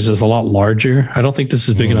pictures, is a lot larger. I don't think this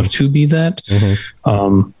is big enough to be that.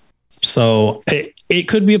 So it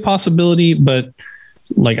could be a possibility, but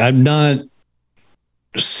like I'm not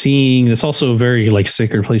seeing. It's also a very like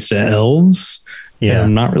sacred place to elves. Yeah, and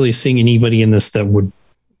I'm not really seeing anybody in this that would.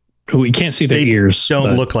 We can't see their ears.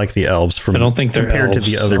 Don't look like the elves from. I don't think they're compared elves,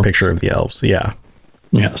 to the other picture of the elves. Yeah.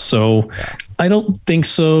 Yeah. So I don't think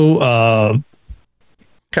so.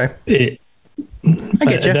 Okay. I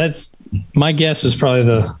get you. That's my guess is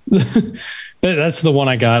probably that's the one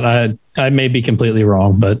I got. I may be completely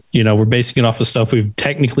wrong, but we're basing it off of stuff we've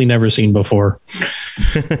technically never seen before.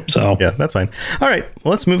 So yeah, that's fine. All right,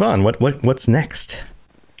 well, let's move on. What's next?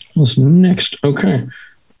 What's next? Okay.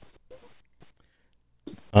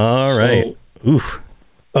 All right. Oof.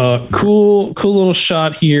 Cool little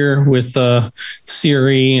shot here with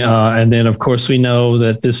Ciri. And then, of course, we know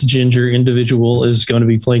that this ginger individual is going to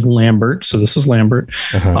be playing Lambert. So this is Lambert.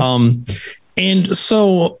 And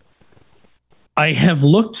so I have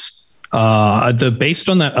looked based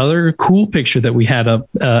on that other cool picture that we had up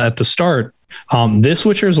at the start. This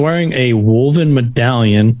Witcher is wearing a woven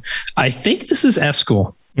medallion. I think this is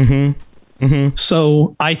Eskel.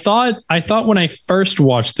 So I thought when I first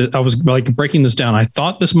watched it, I was like breaking this down. I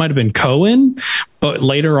thought this might have been Cohen, but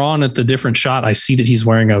later on at the different shot, I see that he's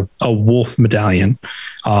wearing a wolf medallion.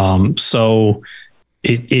 So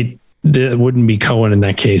it wouldn't be Cohen in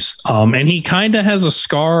that case. And he kind of has a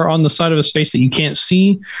scar on the side of his face that you can't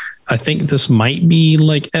see. I think this might be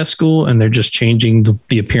like Eskel, and they're just changing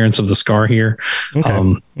the appearance of the scar here.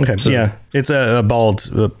 Okay. So, yeah, it's a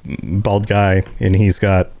bald guy, and he's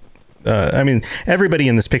got. I mean, everybody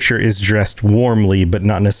in this picture is dressed warmly, but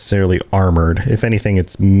not necessarily armored. If anything,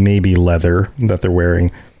 it's maybe leather that they're wearing,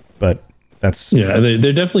 but that's... Yeah,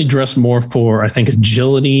 they're definitely dressed more for, I think,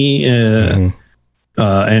 agility and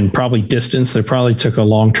probably distance. They probably took a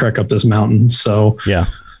long trek up this mountain, so... Yeah.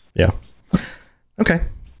 Okay.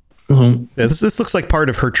 Yeah, this looks like part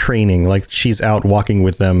of her training, like she's out walking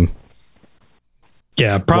with them.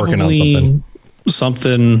 Yeah, probably working on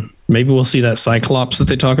something. Maybe we'll see that Cyclops that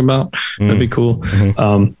they talk about. That'd be cool.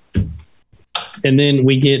 And then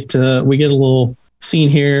we get a little scene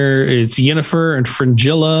here. It's Yennefer and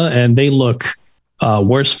Fringilla, and they look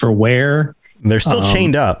worse for wear. They're still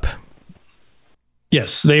chained up.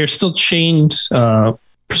 Yes, they are still chained.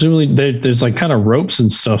 Presumably, there's like kind of ropes and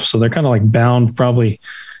stuff, so they're kind of like bound probably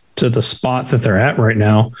to the spot that they're at right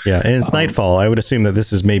now. Yeah, and it's nightfall. I would assume that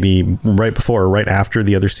this is maybe right before or right after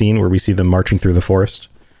the other scene where we see them marching through the forest.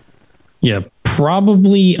 Yeah,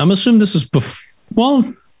 probably. I'm assuming this is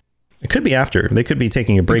well, it could be after. They could be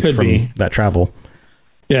taking a break from that travel.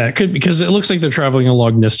 Yeah, it could, because it looks like they're traveling a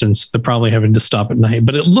long distance. They're probably having to stop at night,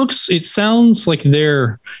 but it sounds like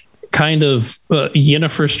they're kind of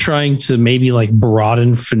Yennefer's trying to maybe like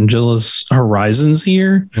broaden Fringilla's horizons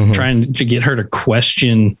here, trying to get her to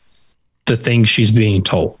question the things she's being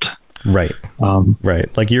told. Right.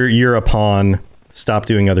 Right. Like you're a pawn. Stop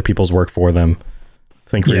doing other people's work for them.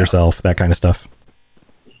 Think for yourself, that kind of stuff.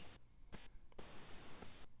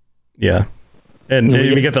 Yeah. And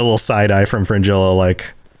we get the little side eye from Fringilla,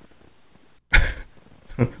 like...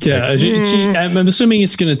 Yeah, I'm assuming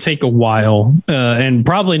it's going to take a while, and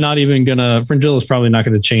probably not even going to... Fringilla's probably not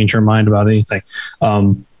going to change her mind about anything.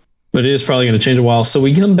 But it is probably going to change a while. So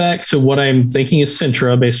we come back to what I'm thinking is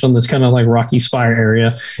Cintra, based on this kind of like rocky spire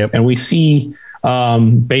area. Yep. And we see...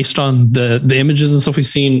 based on the images and stuff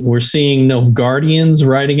we're seeing Nilfgaardians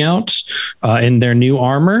riding out in their new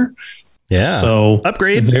armor. Yeah. So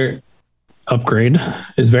upgrade.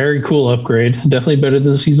 It's very cool upgrade. Definitely better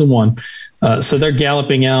than season 1. So they're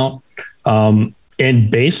galloping out. And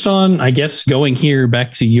based on, I guess, going here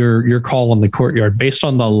back to your call on the courtyard, based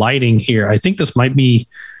on the lighting here, I think this might be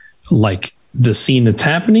like the scene that's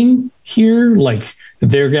happening here. Like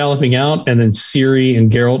they're galloping out and then Ciri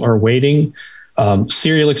and Geralt are waiting.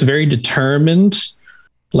 Ciri looks very determined,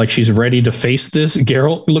 like she's ready to face this.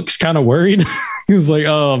 Geralt looks kind of worried. He's like,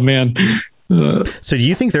 oh man. So do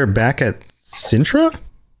you think they're back at Cintra?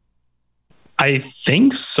 I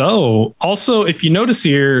think so. Also, if you notice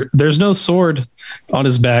here, there's no sword on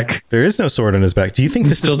his back. There is no sword on his back. Do you think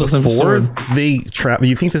this is before they travel?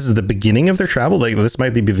 You think this is the beginning of their travel? Like this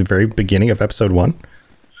might be the very beginning of episode 1?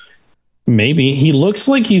 Maybe. He looks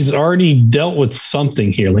like he's already dealt with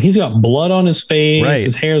something here. Like he's got blood on his face. Right.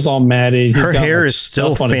 His hair's all matted. Her hair is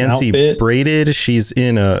still fancy braided. She's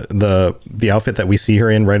in the outfit that we see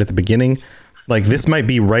her in right at the beginning. Like this might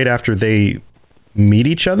be right after they meet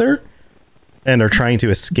each other and are trying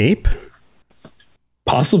to escape.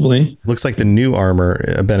 Possibly. Looks like the new armor,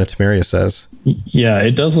 Bene Temeria says. Yeah,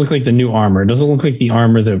 it does look like the new armor. It doesn't look like the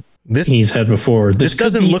armor that he's had before. This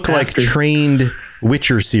doesn't look like trained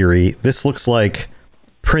Witcher Ciri. This looks like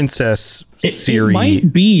Princess Ciri. It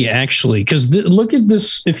might be actually, because look at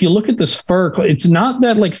this. If you look at this fur, it's not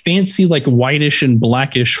that like fancy, like whitish and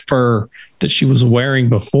blackish fur that she was wearing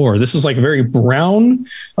before. This is like very brown.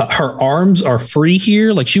 Her arms are free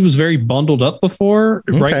here. Like she was very bundled up before.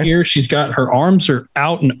 Okay. Right here, she's got her arms are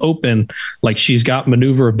out and open. Like she's got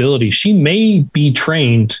maneuverability. She may be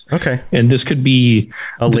trained. Okay. And this could be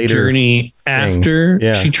a later journey after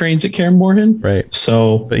she trains at Kaer Morhen. Right.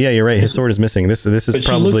 So, but yeah, you're right. His sword is missing. This is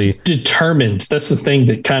probably she looks determined. That's the thing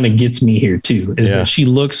that kind of gets me here too, is that she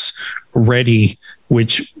looks ready,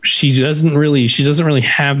 which she doesn't really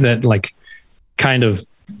have that like kind of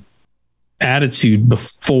attitude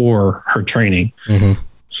before her training. Mm-hmm.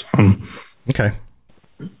 So, okay.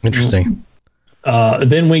 Interesting.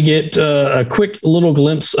 Then we get a quick little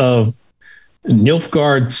glimpse of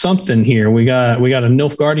Nilfgaard something here. We got a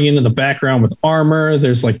Nilfgaardian in the background with armor.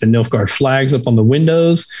 There's like the Nilfgaard flags up on the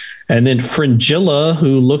windows, and then Fringilla,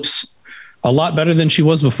 who looks a lot better than she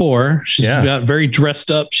was before. She's got very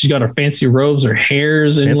dressed up. She's got her fancy robes, her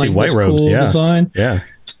hair's in fancy like white this robes, cool design. Yeah.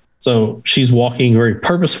 So she's walking very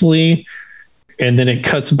purposefully, and then it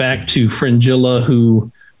cuts back to Fringilla,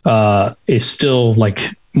 who is still like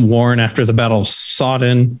worn after the Battle of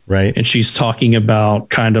Sodden. Right. And she's talking about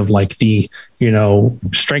kind of like the,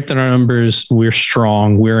 strength in our numbers. We're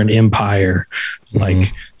strong. We're an empire. Like,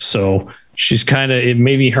 so she's kind of, it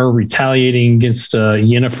may be her retaliating against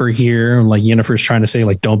Yennefer here. Like Yennefer's trying to say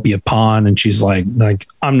like, don't be a pawn. And she's like,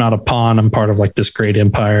 I'm not a pawn. I'm part of like this great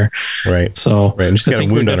empire. Right. So right. And she's I got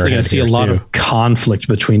think a wound we're on her definitely going head to see a here, lot too. of conflict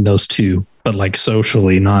between those two, but like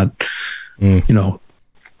socially, not,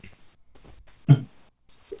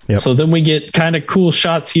 Yep. So then we get kind of cool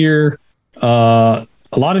shots here. A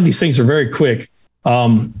lot of these things are very quick.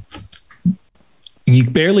 You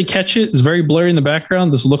barely catch it. It's very blurry in the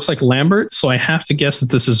background. This looks like Lambert, so I have to guess that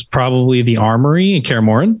this is probably the armory in Kaer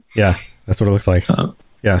Morhen. Yeah, that's what it looks like.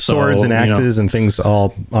 Swords and axes and things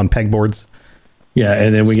all on pegboards. Yeah,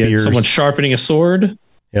 and then we get Spears. someone sharpening a sword.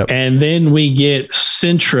 Yep. And then we get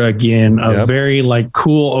Sintra again, a very like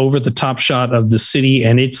cool over the top shot of the city.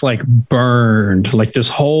 And it's like burned, like this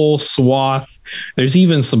whole swath. There's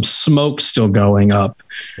even some smoke still going up.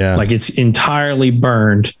 Yeah. Like it's entirely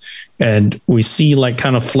burned. And we see like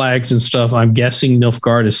kind of flags and stuff. I'm guessing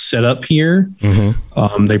Nilfgaard is set up here.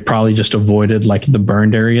 They probably just avoided like the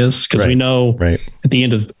burned areas because we know at the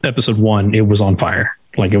end of episode 1, it was on fire.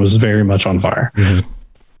 Like it was very much on fire.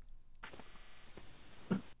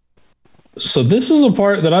 So this is a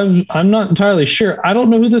part that I'm not entirely sure. I don't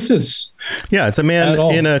know who this is. Yeah, it's a man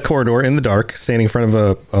in a corridor in the dark, standing in front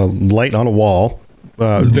of a light on a wall.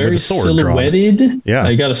 Very with a sword silhouetted. Drawn. Yeah,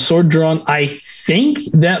 I got a sword drawn. I think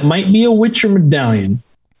that might be a Witcher medallion.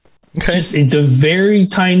 Okay, just it's a very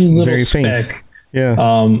tiny little very speck. Faint.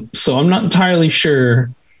 Yeah. So I'm not entirely sure.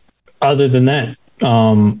 Other than that,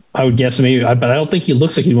 I would guess maybe, but I don't think he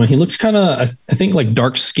looks like anyone. He looks kind of, I think, like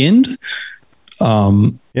dark skinned.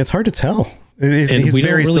 It's hard to tell. He's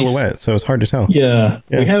very silhouette, so it's hard to tell. Yeah.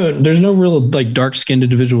 We haven't. There's no real like dark skinned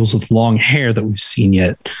individuals with long hair that we've seen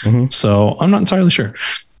yet. So I'm not entirely sure.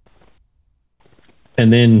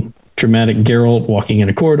 And then dramatic Geralt walking in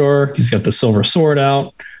a corridor. He's got the silver sword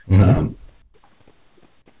out.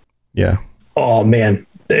 Yeah. Oh man,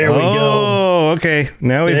 there we go. Oh, okay.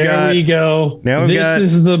 Now we've got. There we go. Now we've got.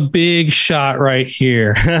 This is the big shot right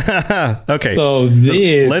here. Okay. So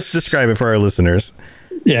let's describe it for our listeners.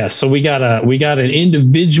 Yeah. So we got an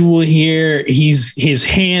individual here. His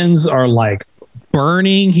hands are like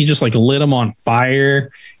burning. He just like lit them on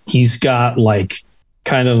fire. He's got like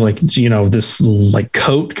kind of like, this like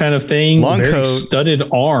coat kind of thing. Long very coat, studded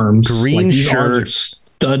arms. green like shirt,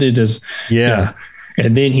 studded as yeah.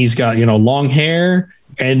 And then he's got, long hair.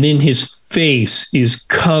 And then his face is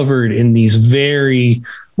covered in these very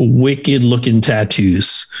wicked looking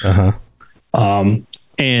tattoos.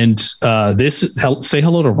 And this, say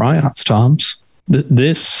hello to Ryots, Toms.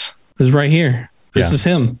 This is right here. This is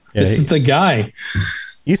him. This is the guy.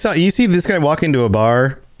 You see this guy walk into a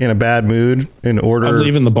bar in a bad mood in order. I'm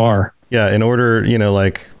leaving the bar. Yeah, in order,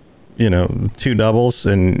 2 doubles,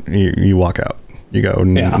 and you walk out. You go,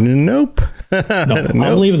 nope. No,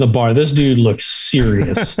 I'm leaving the bar. This dude looks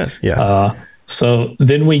serious. So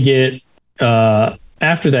then we get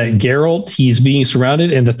after that, Geralt, he's being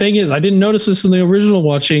surrounded. And the thing is, I didn't notice this in the original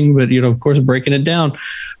watching, but of course, breaking it down,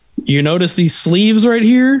 you notice these sleeves right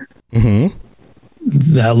here.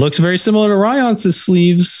 That looks very similar to Ryont's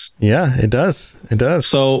sleeves. Yeah, it does. It does.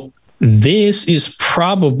 So this is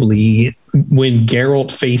probably when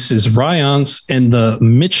Geralt faces Ryont's and the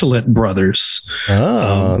Michelet brothers,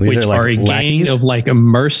 which are a gang of like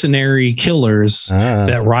mercenary killers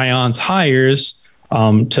that Ryont's hires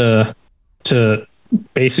to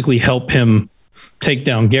basically help him take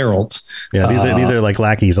down Geralt. Yeah, these are like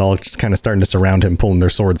lackeys all just kind of starting to surround him, pulling their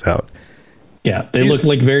swords out. Yeah, they look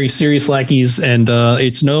like very serious lackeys, and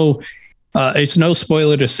it's no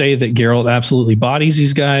spoiler to say that Geralt absolutely bodies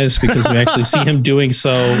these guys because we actually see him doing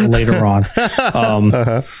so later on.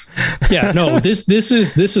 Yeah, no, this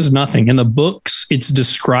is nothing. In the books, it's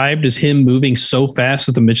described as him moving so fast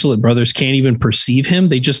that the Michelet brothers can't even perceive him.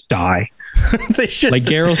 They just die. They just, like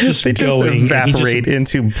Geralt's just they just going, evaporate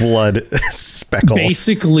into blood speckles.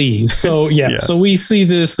 Basically. So yeah, so we see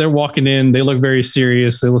this. They're walking in. They look very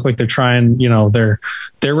serious. They look like they're trying.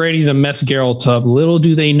 They're ready to mess Geralt up. Little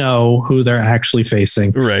do they know who they're actually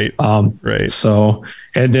facing. Right. Right. So,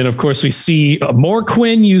 and then of course we see more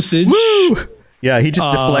Quinn usage. Woo! Yeah, he just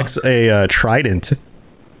deflects a trident.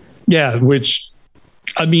 Yeah, which,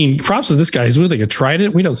 I mean, props to this guy. He's with like a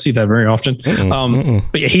trident. We don't see that very often.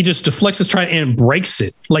 But yeah, he just deflects his trident and breaks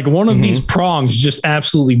it. Like one of these prongs just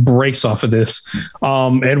absolutely breaks off of this.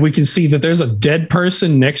 And we can see that there's a dead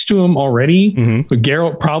person next to him already. But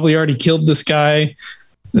Geralt probably already killed this guy.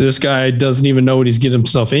 This guy doesn't even know what he's getting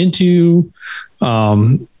himself into.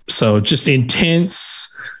 So just intense.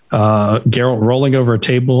 Geralt rolling over a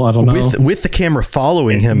table. I don't know. With the camera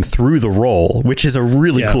following him through the roll, which is a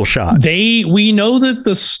really cool shot. We know that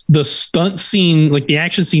the stunt scene, like the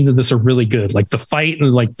action scenes of this are really good. Like the fight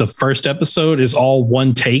in like the first episode is all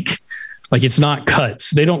one take. Like it's not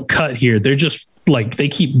cuts. They don't cut here. They're just like, they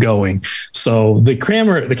keep going. So the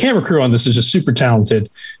camera crew on this is just super talented.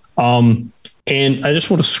 And I just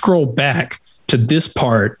want to scroll back to this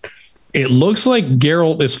part. It looks like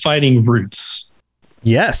Geralt is fighting Roots.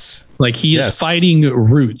 Yes. Like he is fighting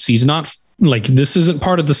Roots. He's not like, this isn't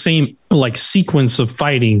part of the same like sequence of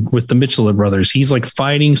fighting with the Mitchell brothers. He's like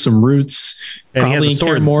fighting some Roots. And he has a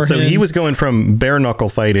sword. So he was going from bare knuckle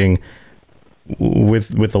fighting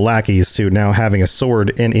with the lackeys to now having a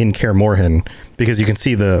sword in Kaer Morhen, because you can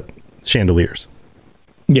see the chandeliers.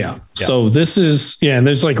 Yeah. So this is, and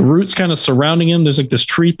there's like Roots kind of surrounding him. There's like this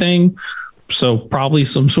tree thing. So probably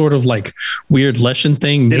some sort of like weird Leshen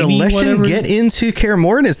thing. Did a Leshen get into Kaer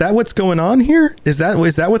Morhen? Is that what's going on here? Is that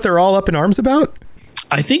what they're all up in arms about?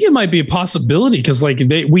 I think it might be a possibility, because like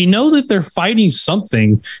we know that they're fighting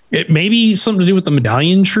something. It may be something to do with the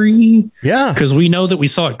medallion tree. Yeah. Because we know that we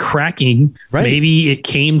saw it cracking. Right. Maybe it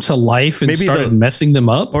came to life and started messing them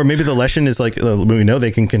up. Or maybe the Leshen is like, we know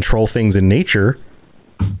they can control things in nature.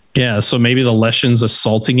 Yeah, so maybe the Leshen's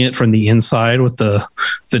assaulting it from the inside with the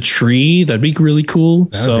tree. That'd be really cool.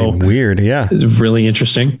 That'd be weird, yeah. It's really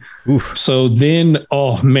interesting. Oof. So then,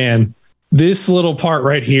 oh man, this little part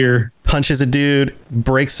right here. Punches a dude,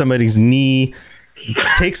 breaks somebody's knee,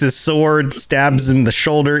 takes his sword, stabs him in the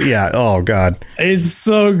shoulder. Yeah, oh god. It's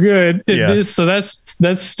so good. Yeah. So that's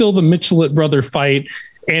still the Michelet brother fight.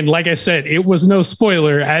 And like I said, it was no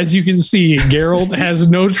spoiler. As you can see, Geralt has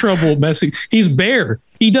no trouble messing. He's bare.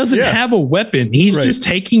 He doesn't have a weapon. He's just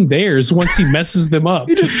taking theirs once he messes them up.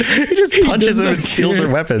 He just punches them and steals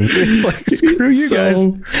their weapons. He's like, screw you guys.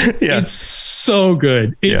 Yeah. It's so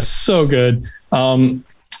good. It's so good.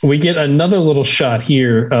 We get another little shot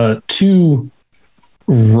here. Two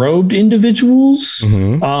robed individuals.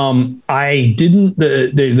 I didn't,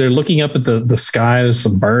 they're looking up at the sky. There's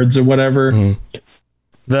some birds or whatever.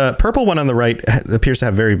 The purple one on the right appears to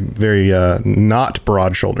have very, very not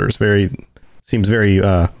broad shoulders. Seems very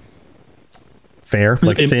fair,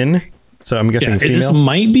 like thin. So I'm guessing female. This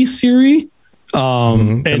might be Ciri.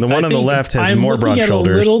 And the one on the left has more broad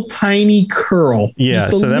shoulders. A little tiny curl. Yeah,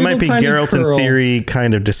 so that might be Geralt and Ciri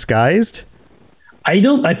kind of disguised. I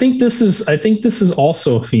think this is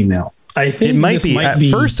also a female. I think it might be. At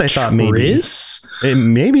first, I thought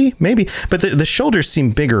maybe. Maybe. But the shoulders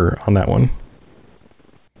seem bigger on that one.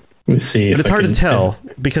 Let me see. But it's hard to tell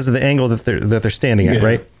because of the angle that they're standing at,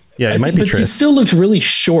 right? Yeah, it might be Triss. He still looks really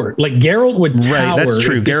short. Like Geralt would tower. Right, that's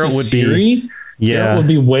true. Geralt would be. Geralt would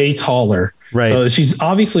be way taller. Right. So she's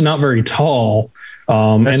obviously not very tall.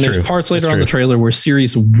 And there's parts later on the trailer where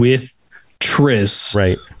Ciri's with Triss.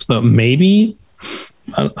 Right. So maybe.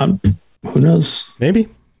 Who knows? Maybe.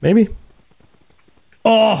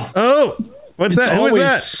 Oh! What's that? Who was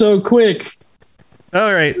that? So quick.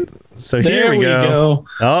 All right. So here we go.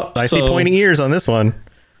 Oh, I see pointy ears on this one.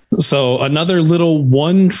 So another little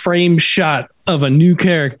one frame shot of a new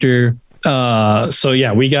character. So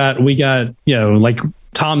yeah, we got, like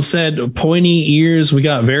Tom said, pointy ears. We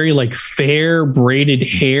got very like fair braided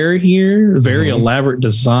hair here. Very elaborate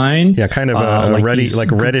design. Yeah. Kind of reddish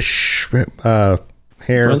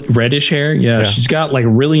hair. Reddish hair. Yeah. She's got like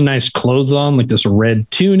really nice clothes on, like this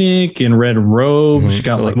red tunic and red robe. She's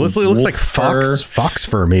got like, it looks like fox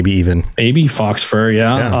fur, maybe even. Maybe fox fur.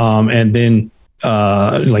 Yeah. And then,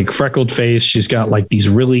 like freckled face. She's got like these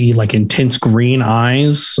really like intense green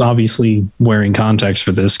eyes, obviously wearing contacts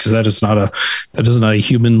for this, because that is not a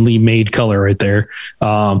humanly made color right there.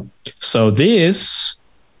 So this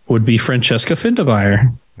would be Francesca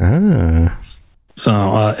Findemeyer.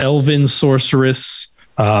 So elven sorceress,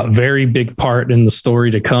 very big part in the story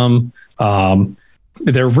to come.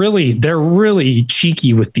 they're really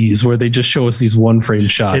cheeky with these, where they just show us these one frame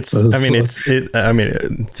shots. It's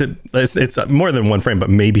more than one frame, but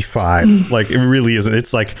maybe 5. Like, it really isn't.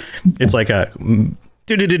 It's like a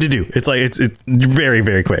do. It's like it's very,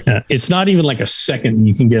 very quick. Yeah, it's not even like a second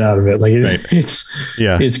you can get out of it. Like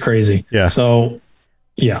it's crazy. Yeah. So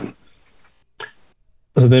yeah.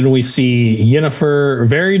 So then we see Yennefer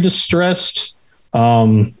very distressed,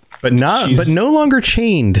 but no longer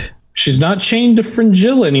chained. She's not chained to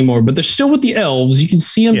Fringilla anymore, but they're still with the elves. You can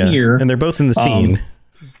see them here, and they're both in the scene.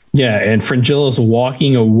 And Fringilla's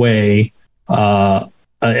walking away.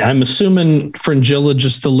 I'm assuming Fringilla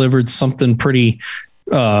just delivered something pretty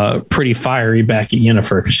fiery back at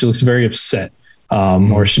Yennefer, because she looks very upset,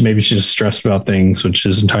 or maybe she's just stressed about things, which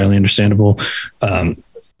is entirely understandable.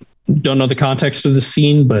 Don't know the context of the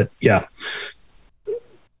scene, but yeah.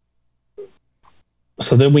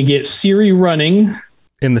 So then we get Ciri running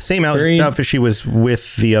in the same outfit she was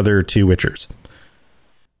with the other 2 Witchers.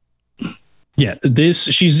 Yeah,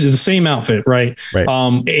 she's the same outfit, right? Right.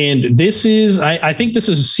 And this is, I think this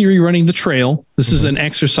is Ciri running the trail. This is an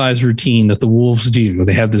exercise routine that the wolves do.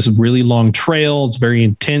 They have this really long trail. It's very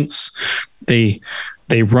intense. They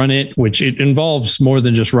run it, which it involves more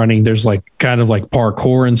than just running. There's like kind of like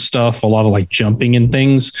parkour and stuff, a lot of like jumping and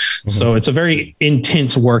things. So it's a very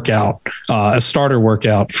intense workout, a starter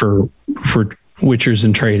workout for Witchers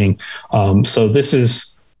in training. So this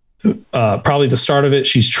is probably the start of it.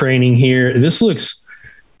 She's training here. This looks,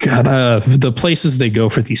 the places they go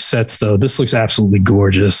for these sets though, this looks absolutely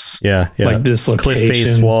gorgeous. Yeah. Like this location. Cliff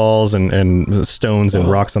face walls and stones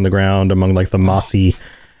and rocks on the ground among like the mossy,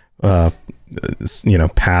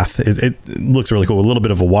 path. It looks really cool. A little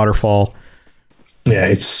bit of a waterfall. Yeah,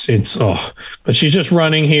 but she's just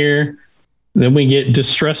running here. Then we get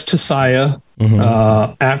distressed Tissaia.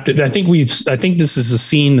 After I think this is a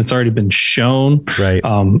scene that's already been shown, right?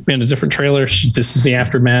 In a different trailer. This is the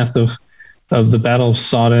aftermath of the Battle of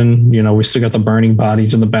Sodden. We still got the burning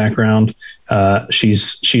bodies in the background.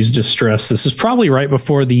 She's distressed. This is probably right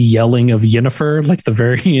before the yelling of Yennefer, like the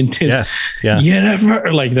very intense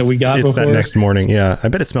Yennefer, like that we got it's before. That next morning. Yeah, I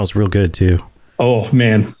bet it smells real good too. Oh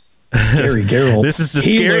man. Scary Geralt. This is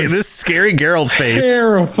scary Geralt's face.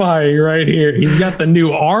 Terrifying right here. He's got the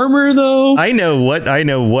new armor though. I know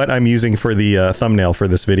what I'm using for the thumbnail for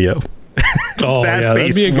this video. That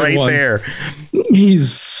face be a good right one. There.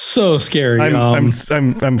 He's so scary. I'm just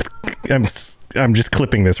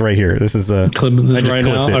clipping this right here. This is clipping this I just right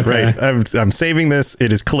clipped now. it. Okay. Right. I'm saving this.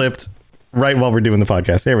 It is clipped right while we're doing the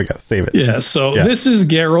podcast. There we go. Save it. Yeah. So this is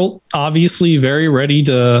Geralt, obviously very ready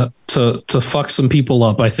to fuck some people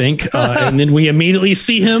up, I think. And then we immediately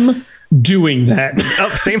see him doing that.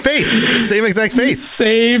 Oh, same face. Same exact face.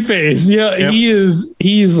 Same face. Yeah. Yep.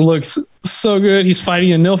 He looks so good. He's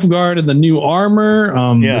fighting a Nilfgaard in the new armor.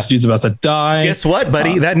 This dude's about to die. Guess what,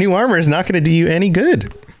 buddy? That new armor is not going to do you any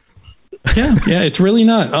good. Yeah, it's really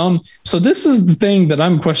not. So this is the thing that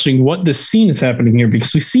I'm questioning what this scene is happening here,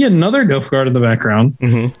 because we see another Nilfgaard in the background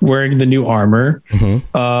wearing the new armor.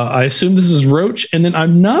 I assume this is Roach, and then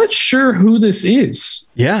I'm not sure who this is.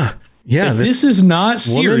 Yeah. This is not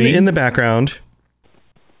Ciri. Woman in the background.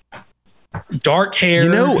 Dark hair.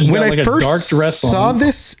 When I first dark dress saw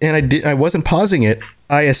this, and I wasn't pausing it,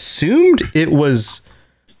 I assumed it was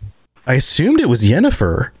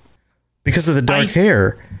Yennefer because of the dark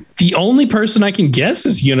hair. The only person I can guess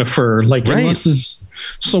is Yennefer. Like, unless it's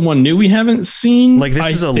someone new we haven't seen. Like,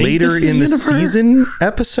 this is a later in the season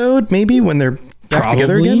episode, maybe, when they're back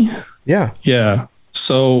together again. Yeah. Yeah.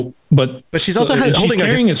 So, but she's also holding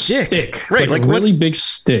carrying a stick. Right. Like a really big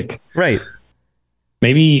stick. Right.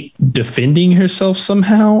 Maybe defending herself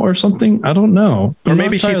somehow or something. I don't know. Or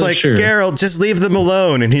maybe she's like, Geralt, just leave them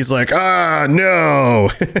alone. And he's like, no.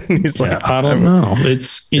 And he's like, I don't know.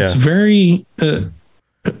 It's very...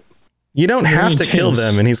 you don't have to kill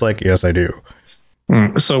them. And he's like, yes, I do.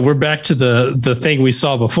 So we're back to the thing we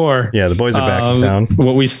saw before. Yeah, the boys are back in town.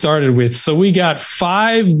 What we started with. So we got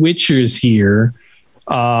 5 Witchers here.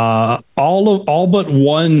 All but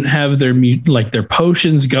one have their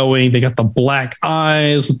potions going. They got the black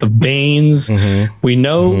eyes with the veins. We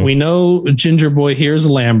know Ginger Boy here is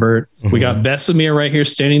Lambert. We got Vesemir right here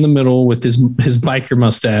standing in the middle with his biker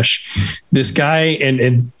mustache. This guy,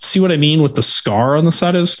 and see what I mean with the scar on the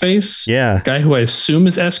side of his face? Yeah. Guy who I assume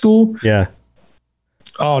is Eskel. Yeah.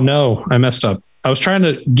 Oh no, I messed up. I was trying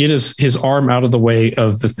to get his arm out of the way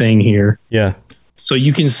of the thing here. Yeah. So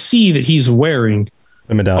you can see that he's wearing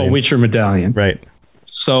the medallion. A Witcher medallion. Right.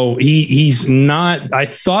 So he's not, I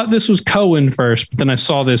thought this was Cohen first, but then I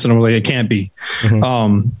saw this and I'm like, it can't be.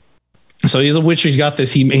 So he's a witcher. He's got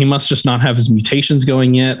this. He must just not have his mutations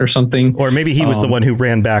going yet or something. Or maybe he was the one who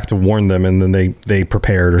ran back to warn them, and then they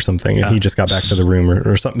prepared or something, and he just got back to the room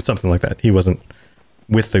or something like that. He wasn't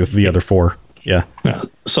with the other four. Yeah.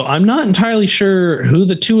 So I'm not entirely sure who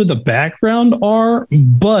the two in the background are,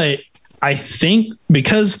 but I think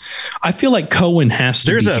because I feel like Cohen has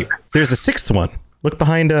to be here. There's a sixth one. Look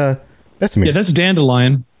behind Vesemir. Yeah, that's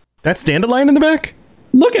Dandelion. That's Dandelion in the back?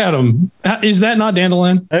 Look at him. Is that not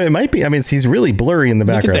Dandelion? It might be. I mean, he's really blurry in the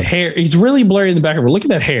background. Look at the hair. He's really blurry in the background. But look at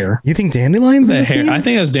that hair. You think Dandelion's in the hair? scene? I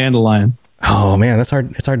think that's Dandelion. Oh man, that's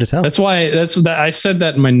hard. It's hard to tell. That's why I said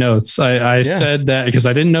that in my notes. I said that because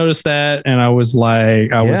I didn't notice that, and I was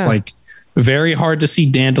like, very hard to see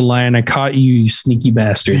Dandelion. I caught you, you sneaky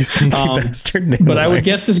bastard. You sneaky bastard. But I would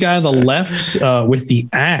guess this guy on the left with the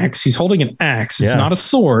axe. He's holding an axe. It's not a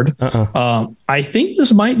sword. I think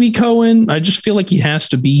this might be Cohen. I just feel like he has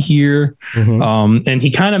to be here. And he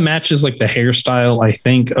kind of matches like the hairstyle, I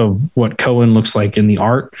think, of what Cohen looks like in the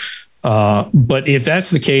art. But if that's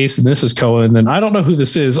the case, and this is Cohen, then I don't know who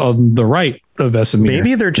this is on the right of Vesemir.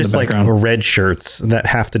 Maybe they're just like red shirts that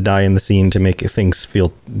have to die in the scene to make things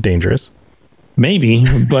feel dangerous. Maybe,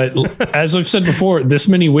 but as I've said before, this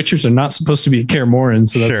many Witchers are not supposed to be at Kaer Morhen,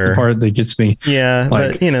 so that's the part that gets me. Yeah,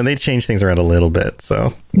 like, but they change things around a little bit.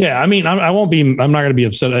 So yeah, I mean, I'm not going to be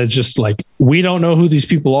upset. It's just like we don't know who these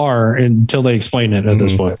people are until they explain it at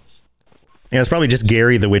this point. Yeah, it's probably just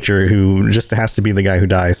Gary the Witcher who just has to be the guy who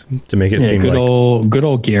dies to make it seem good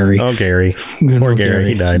old Gary. Oh, Gary. Poor Gary.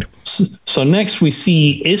 He died. So next we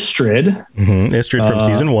see Istrid. Istrid from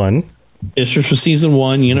season 1. Istrid from season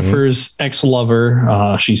 1, Yennefer's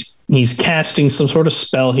ex-lover. He's casting some sort of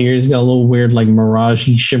spell here. He's got a little weird, like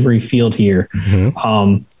mirage-y, shimmery field here.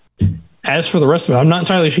 As for the rest of it, I'm not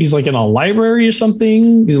entirely sure. He's like in a library or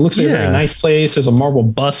something. It looks like a very nice place. There's a marble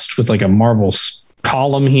bust with like a marble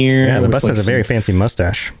column here. Yeah, the bust has a very fancy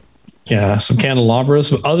mustache. Yeah, some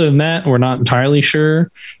candelabras. But other than that, we're not entirely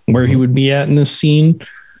sure where he would be at in this scene.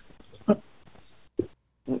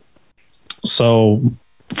 So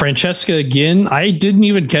Francesca again. I didn't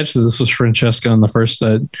even catch that this was Francesca on the first.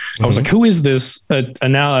 I was like, "Who is this?" And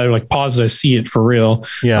now I like paused. I see it for real.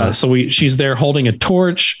 Yeah. So she's there holding a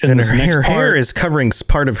torch, and her hair is covering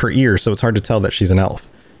part of her ear, so it's hard to tell that she's an elf.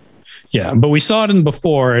 Yeah, but we saw it in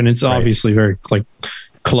before, and it's obviously very like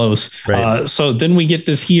close. Right. So then we get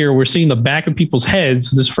this here. We're seeing the back of people's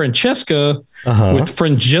heads. This Francesca with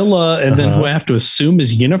Fringilla, and then who I have to assume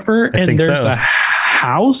is Yennefer. And there's a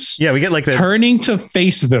house. Yeah, we get like turning to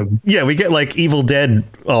face them. Yeah, we get like Evil Dead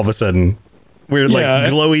all of a sudden. We're like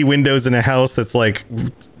glowy windows in a house that's like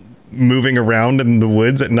moving around in the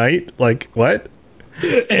woods at night. Like what?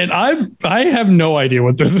 And I have no idea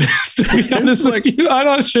what this is, to be honest with you. I'm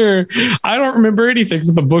not sure. I don't remember anything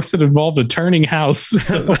from the books that involved a turning house.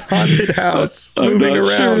 So. Haunted house, moving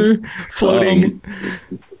around, floating.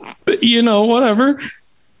 But whatever.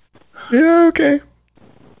 Yeah, okay.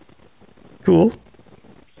 Cool.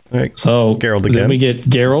 All right. So Geralt again. Then we get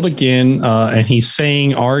Geralt again, and he's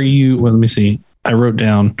saying, "Are you?" Well, let me see. I wrote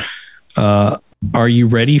down. Are you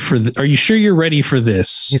ready for? Are you sure you're ready for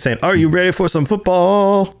this? He's saying, "Are you ready for some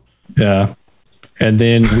football?" Yeah. And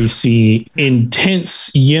then we see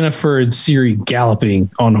intense Yennefer and Ciri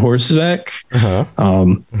galloping on horseback.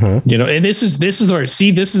 And this is where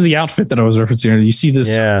this is the outfit that I was referencing. You see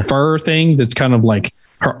this fur thing that's kind of like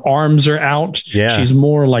her arms are out. Yeah. She's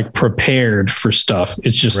more like prepared for stuff.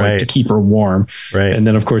 It's just like to keep her warm. Right. And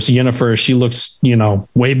then of course Yennefer, she looks,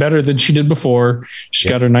 way better than she did before. She's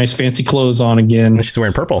got her nice fancy clothes on again. And she's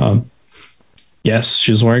wearing purple. Yes,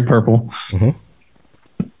 she's wearing purple.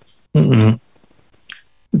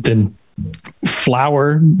 Then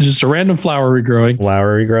just a random flower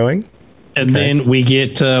regrowing. And then we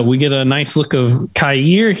get a nice look of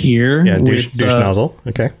Kair here. Yeah, douche nozzle.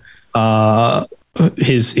 Okay.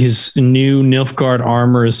 His new Nilfgaard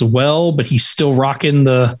armor as well, but he's still rocking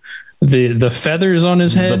the feathers on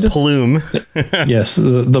his head. The plume. Yes,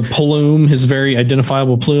 the plume, his very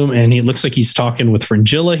identifiable plume, and he looks like he's talking with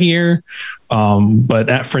Fringilla here. But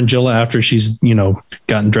at Fringilla after she's,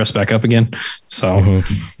 gotten dressed back up again. So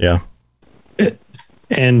yeah.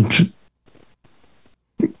 And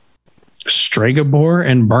Stregobor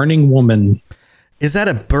and Burning Woman. Is that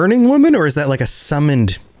a burning woman or is that like a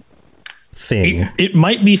summoned thing? It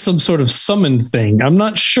might be some sort of summoned thing. I'm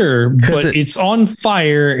not sure, but it's on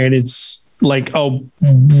fire and it's like a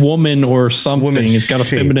woman or something. It's got a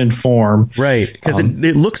feminine form. Right. Because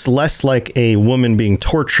it looks less like a woman being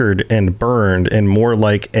tortured and burned and more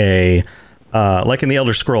like a like in the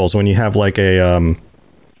Elder Scrolls when you have like a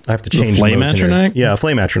I have to change Flame Atronach? Yeah,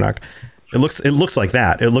 Flame Atronach. It looks like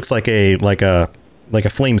that. It looks like a like a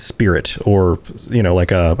flame spirit, or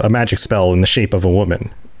like a magic spell in the shape of a woman,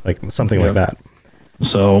 like something like that.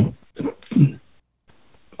 So,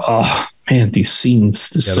 oh man, these scenes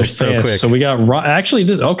so fast. So quick. So we got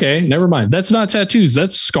okay, never mind. That's not tattoos.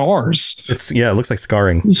 That's scars. It looks like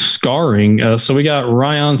scarring. So we got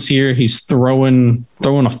Ryon's here. He's throwing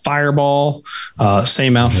a fireball.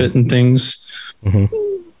 Same outfit and things.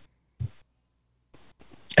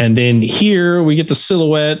 And then here we get the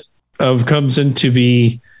silhouette of comes in to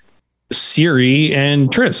be Ciri and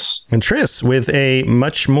Triss. And Triss with a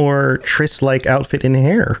much more Triss-like outfit and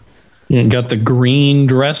hair. And got the green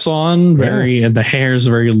dress on, and the hair is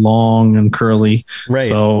very long and curly. Right.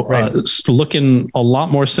 So it's looking a lot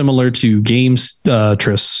more similar to Games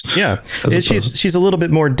Triss. Yeah. She's a little bit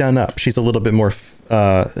more done up. She's a little bit more,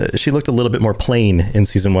 she looked a little bit more plain in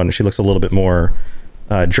season 1. She looks a little bit more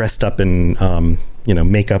dressed up and,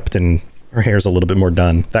 makeup, and her hair's a little bit more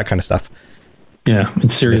done, that kind of stuff. Yeah, and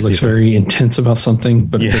Ciri looks very intense about something,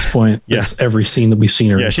 but at this point, it's every scene that we've seen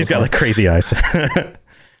her. Yeah, she's got like crazy eyes.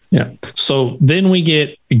 Yeah. So then we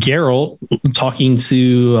get Geralt talking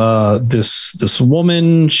to this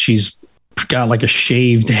woman. She's got like a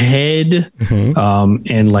shaved head,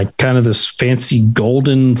 and like kind of this fancy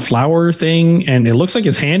golden flower thing, and it looks like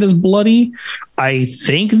his hand is bloody. I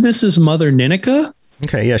think this is Mother Ninika.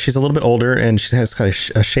 Okay, yeah, she's a little bit older and she has kind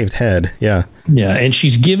of a shaved head. Yeah. Yeah, and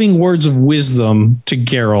she's giving words of wisdom to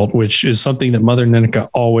Geralt, which is something that Mother Ninika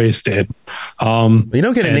always did. You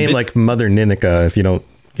don't get a name like Mother Ninika if you don't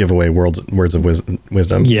give away words of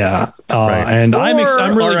wisdom. Yeah. Right. And I'm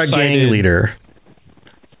really excited. A gang leader.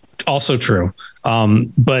 Also true.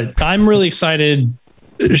 But I'm really excited.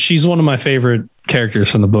 She's one of my favorite characters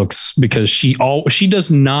from the books because she does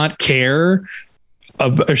not care.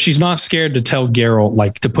 She's not scared to tell Geralt,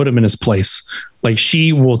 like, to put him in his place. Like,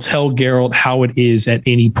 she will tell Geralt how it is at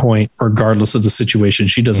any point, regardless of the situation.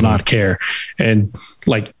 She does not care. And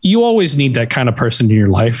like, you always need that kind of person in your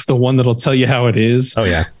life, the one that'll tell you how it is. Oh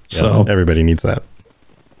yeah. So everybody needs that.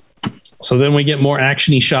 So then we get more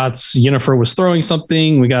actiony shots. Yennefer was throwing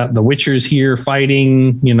something. We got the Witchers here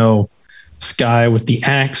fighting, this guy with the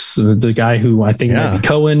axe, the guy who I think might be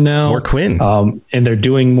Cohen now. More Quinn. And they're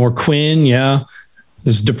doing more Quinn. Yeah.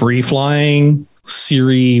 There's debris flying,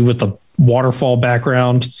 Ciri with the waterfall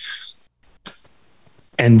background.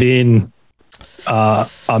 And then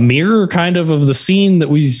a mirror kind of the scene that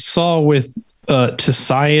we saw with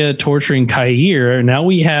Tissaia torturing Kair. Now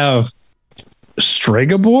we have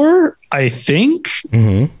Stregobor, I think,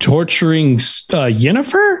 torturing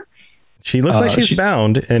Yennefer. She looks like she's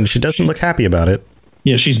bound, and she doesn't look happy about it.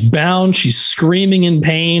 Yeah, she's bound. She's screaming in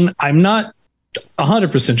pain. I'm not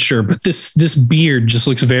 100% sure, but this beard just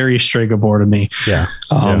looks very Stregobor to me. Yeah.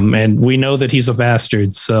 And we know that he's a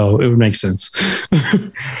bastard, so it would make sense.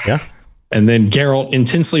 Yeah. And then Geralt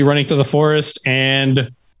intensely running through the forest,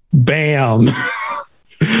 and bam.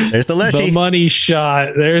 There's the Leshy. The money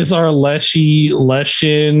shot. There's our Leshin.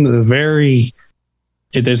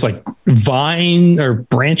 There's like vine or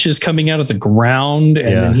branches coming out of the ground,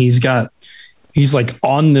 and then he's like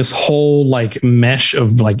on this whole like mesh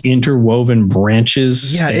of like interwoven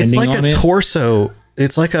branches. Yeah, it's like a torso.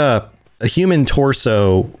 It's like a human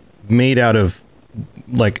torso made out of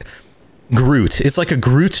like Groot. It's like a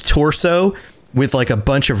Groot torso with like a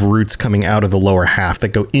bunch of roots coming out of the lower half that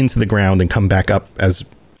go into the ground and come back up as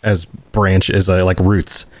branches, like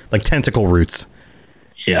roots, like tentacle roots.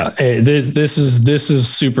 Yeah, this is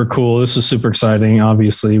super cool. This is super exciting.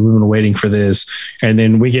 Obviously, we've been waiting for this, and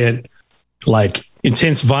then we get like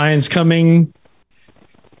intense vines coming.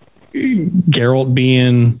 Geralt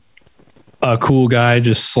being a cool guy,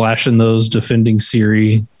 just slashing those, defending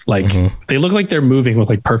Ciri. Like they look like they're moving with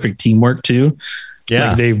like perfect teamwork too.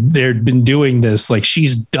 Yeah, like they've been doing this. Like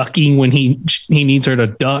she's ducking when he needs her to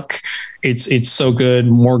duck. It's so good.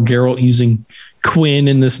 More Geralt using Quinn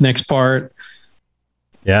in this next part.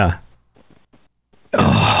 Yeah.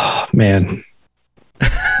 Oh man.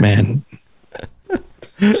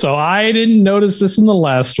 So I didn't notice this in the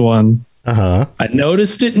last one. I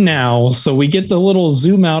noticed it now. So we get the little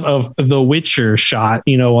zoom out of the Witcher shot,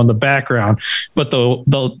 on the background, but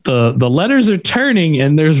the letters are turning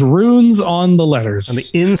and there's runes on the letters. On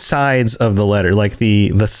the insides of the letter, like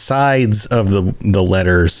the sides of the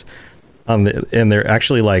letters and they're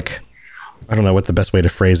actually like, I don't know what the best way to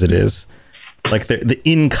phrase it is. Like the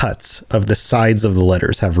in cuts of the sides of the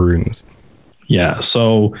letters have runes. Yeah.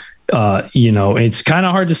 So, it's kind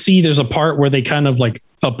of hard to see. There's a part where they kind of like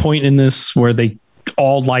a point in this where they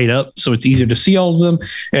all light up, so it's easier to see all of them.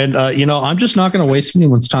 And I'm just not going to waste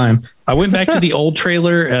anyone's time. I went back to the old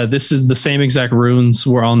trailer. This is the same exact runes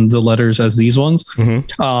were on the letters as these ones,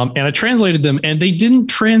 and I translated them, and they didn't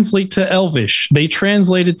translate to Elvish. They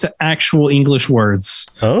translated to actual English words.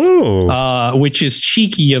 Oh, which is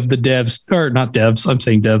cheeky of the devs, or not devs. I'm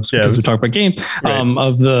saying devs because we talk about games. Right.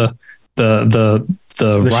 Of the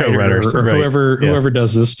writer or whoever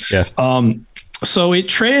does this. Yeah. So it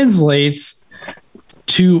translates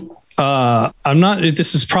to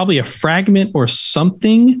this is probably a fragment or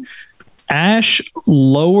something. Ash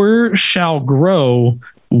lower shall grow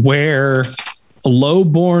where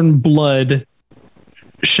low-born blood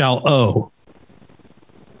shall owe.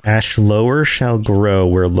 Ash lower shall grow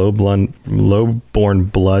where low-born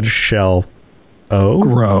blood shall owe.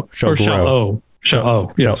 Grow. Shall grow. Shall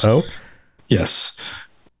owe. Yes. Shall owe? Yes.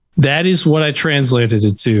 That is what I translated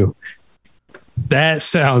it to. That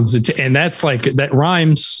sounds, and that's like, that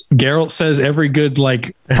rhymes. Geralt says every good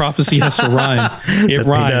like prophecy has to rhyme. It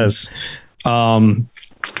rhymes.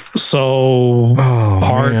 So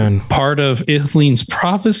part of Ithleen's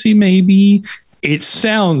prophecy, maybe. It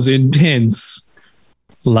sounds intense.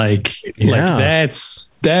 Like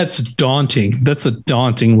that's daunting. That's a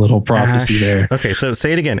daunting little prophecy there. Okay, so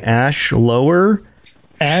say it again. Ash lower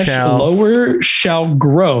shall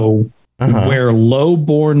grow where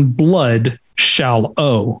low-born blood shall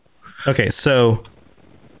owe. Okay, so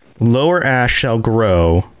lower ash shall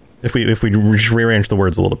grow. If we just rearrange the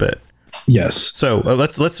words a little bit. Yes. So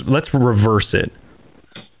let's reverse it.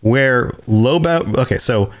 Where low.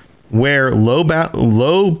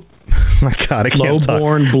 My God, I can't talk.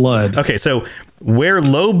 Low-born blood. Okay, so where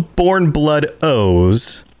low-born blood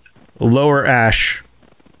owes, lower ash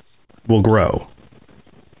will grow.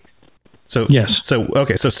 So yes.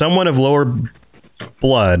 So someone of lower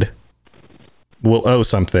blood will owe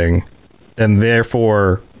something, and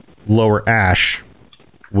therefore lower ash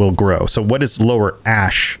will grow. So what is lower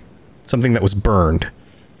ash? Something that was burned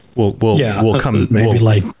will come. Maybe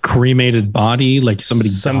like cremated body, like somebody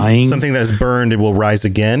dying. Something that is burned, it will rise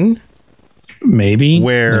again. Maybe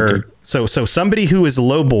so somebody who is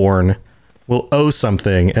lowborn will owe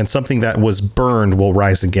something, and something that was burned will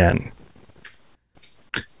rise again.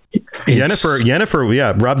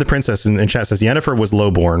 Yennefer, Rob the Princess in chat says Yennefer was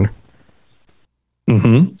lowborn.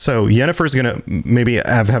 Mm-hmm. So Yennefer's gonna maybe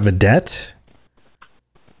have a debt,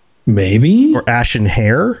 maybe, or ashen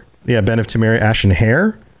hair. Yeah, Ben of Temeria, ashen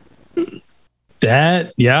hair.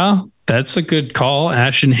 That's a good call.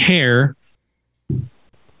 Ashen hair.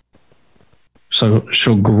 So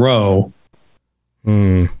she'll grow.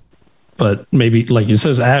 But maybe, like it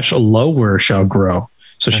says, ash lower shall grow.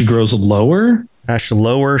 So she grows lower. Ash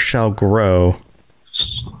lower shall grow.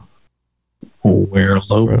 Where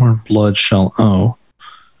lower blood shall owe.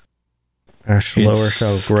 Ash lower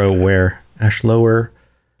shall grow where? Ash lower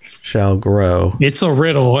shall grow. It's a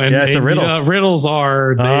riddle. It's a riddle. Riddles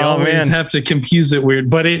they always have to confuse it weird,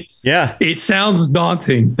 but it sounds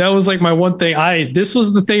daunting. That was like my one thing. This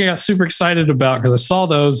was the thing I got super excited about because I saw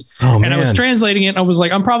those and I was translating it. And I was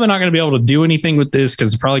like, I'm probably not going to be able to do anything with this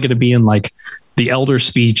because it's probably going to be in like the elder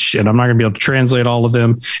speech and I'm not going to be able to translate all of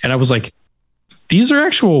them. And I was like, these are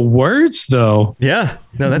actual words though. Yeah.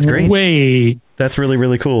 No, that's great. Wait. That's really,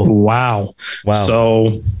 really cool. Wow.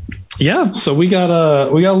 So yeah, so we got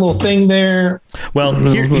a little thing there. Well,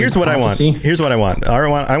 here's what I want. Here's what I want.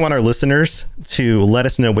 I want our listeners to let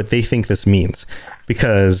us know what they think this means,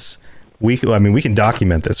 because we can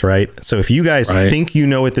document this, right? So if you guys think you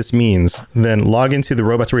know what this means, then log into the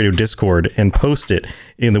Robots Radio Discord and post it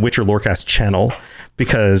in the Witcher Lorecast channel,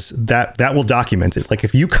 because that will document it. Like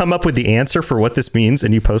if you come up with the answer for what this means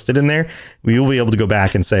and you post it in there, we will be able to go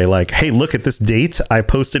back and say like, hey, look at this date. I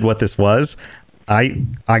posted what this was. I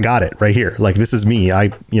got it right here. Like, this is me. I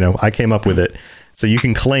came up with it. So you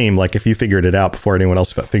can claim like if you figured it out before anyone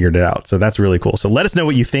else figured it out. So that's really cool. So let us know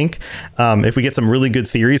what you think. If we get some really good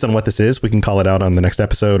theories on what this is, we can call it out on the next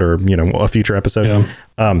episode or, a future episode.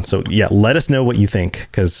 Yeah. Let us know what you think,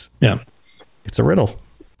 because it's a riddle.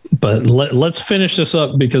 But let's finish this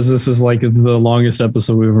up, because this is like the longest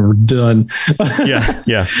episode we've ever done.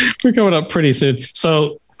 Yeah. We're coming up pretty soon.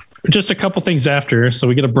 So just a couple things after. So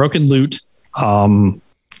we get a broken lute. Obviously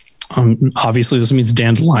this means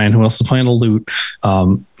Dandelion, who else is playing a lute.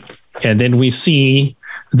 And then we see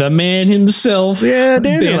the man himself. Yeah,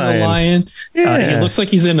 Dandelion. He looks like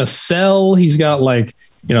he's in a cell. He's got like,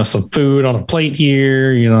 some food on a plate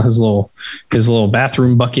here, his little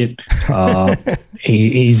bathroom bucket.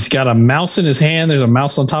 He's got a mouse in his hand. There's a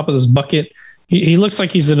mouse on top of this bucket. He looks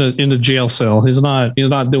like he's in a jail cell. He's not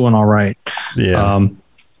doing all right. Yeah.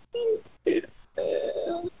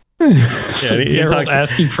 Geralt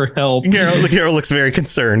asking for help. Geralt looks very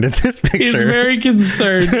concerned in this picture. He's very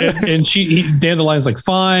concerned, and Dandelion's like,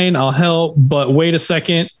 "Fine, I'll help, but wait a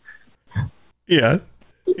second." Yeah,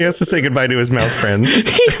 he has to say goodbye to his mouse friends.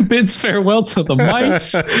 He bids farewell to the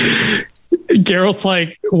mice. Geralt's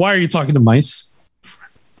like, "Why are you talking to mice?"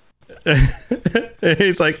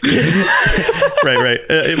 He's like, right.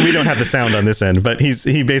 We don't have the sound on this end, but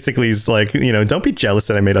he basically is like, don't be jealous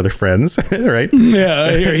that I made other friends, right?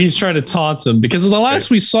 Yeah, he's trying to taunt him because the last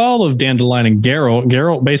we saw of Dandelion and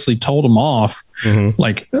Geralt basically told him off,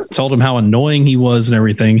 like told him how annoying he was and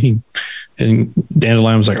everything. And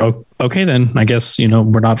Dandelion was like, "Oh, okay, then I guess,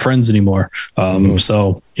 we're not friends anymore."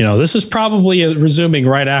 So, this is probably resuming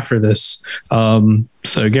right after this.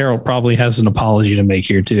 So Geralt probably has an apology to make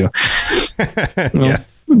here too. Yeah.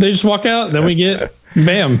 They just walk out. Then we get,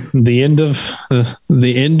 bam, the end of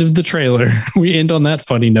the trailer. We end on that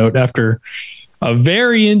funny note after a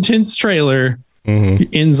very intense trailer.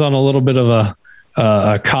 Ends on a little bit of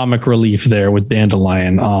a comic relief there with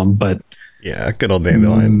Dandelion. But yeah, good old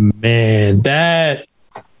Dandelion. Man, that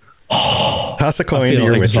toss a coin I feel to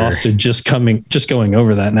your exhausted just going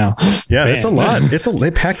over that now. Yeah, it's a lot. They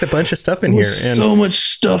packed a bunch of stuff in here. And so much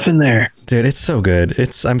stuff in there. Dude, it's so good.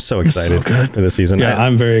 I'm so excited for this season. Yeah,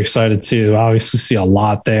 I'm very excited too. I obviously see a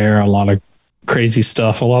lot there, a lot of crazy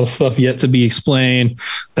stuff, a lot of stuff yet to be explained,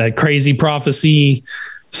 that crazy prophecy.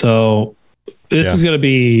 So this is going to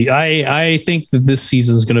be, I think that this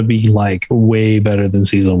season is going to be like way better than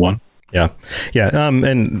season 1. Yeah.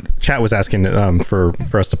 And chat was asking for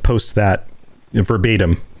us to post that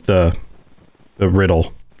verbatim, the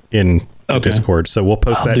riddle in the Discord. So we'll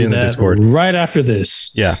post that in the Discord right after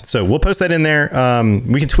this. Yeah. So we'll post that in there.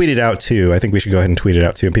 We can tweet it out too. I think we should go ahead and tweet it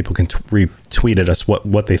out too. And people can retweet at us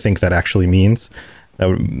what they think that actually means.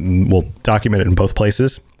 We'll document it in both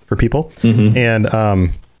places for people. And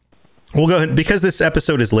we'll go ahead, because this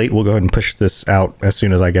episode is late, we'll go ahead and push this out as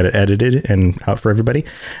soon as I get it edited and out for everybody.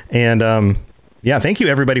 And thank you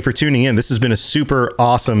everybody for tuning in. This has been a super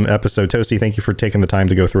awesome episode. Toasty, thank you for taking the time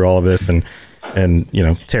to go through all of this and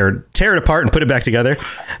tear it apart and put it back together.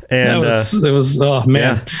 And it was oh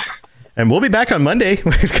man. Yeah. And we'll be back on Monday.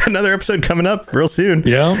 We've got another episode coming up real soon.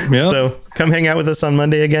 Yeah. So come hang out with us on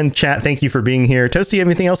Monday again. Chat, thank you for being here. Toasty,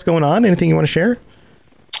 anything else going on? Anything you want to share?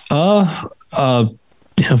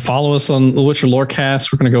 Follow us on the Witcher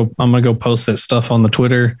Lorecast. I'm gonna go post that stuff on the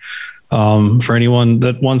Twitter. For anyone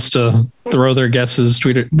that wants to throw their guesses,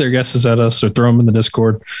 tweet their guesses at us or throw them in the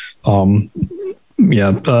Discord.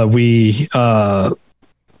 We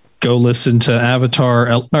go listen to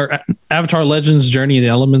Avatar Legends Journey of the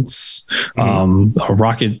Elements, a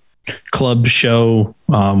Rocket Club show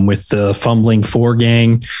with the Fumbling 4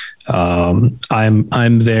 gang.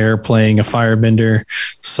 I'm there playing a firebender.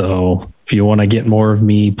 So if you want to get more of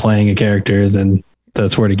me playing a character, then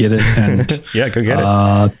that's where to get it. And yeah, go get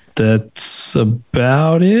it. That's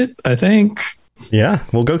about it, I think. Yeah,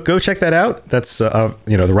 well, go check that out. That's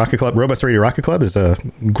the Rocket Club, Robots Radio Rocket Club is a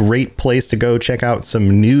great place to go check out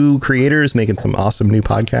some new creators making some awesome new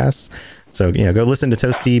podcasts. So go listen to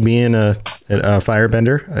Toasty being a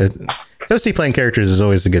firebender. Toasty playing characters is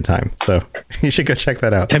always a good time. So you should go check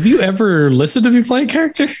that out. Have you ever listened to me play a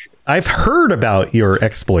character? I've heard about your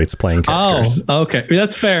exploits playing characters. Oh, okay.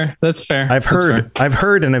 That's fair. I've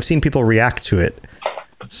heard and I've seen people react to it.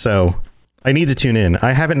 So I need to tune in.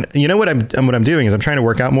 I haven't, what I'm doing is I'm trying to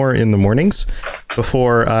work out more in the mornings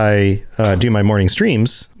before I do my morning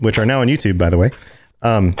streams, which are now on YouTube, by the way.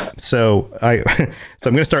 So I'm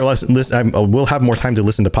going to start we'll have more time to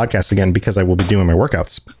listen to podcasts again because I will be doing my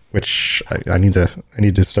workouts, which I need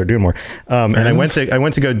to start doing more. And I went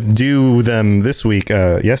to go do them this week.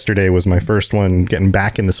 Yesterday was my first one getting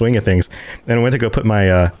back in the swing of things. And I went to go put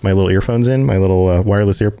my little earphones in, my little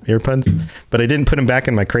wireless earbuds, but I didn't put them back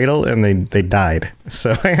in my cradle and they died.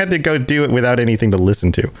 So I had to go do it without anything to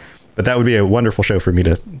listen to. But that would be a wonderful show for me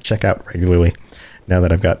to check out regularly now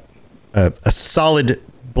that I've got a solid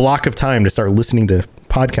block of time to start listening to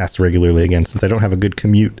podcasts regularly again, since I don't have a good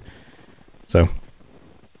commute. So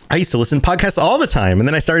I used to listen to podcasts all the time, and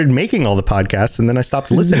then I started making all the podcasts, and then I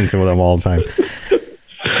stopped listening to them all the time.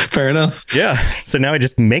 Fair enough. Yeah. So now I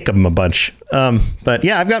just make them a bunch. But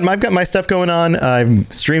yeah, I've got my stuff going on.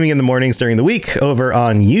 I'm streaming in the mornings during the week over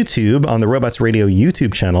on YouTube, on the Robots Radio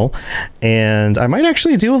YouTube channel. And I might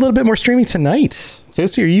actually do a little bit more streaming tonight.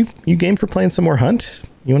 Toasty, are you game for playing some more Hunt?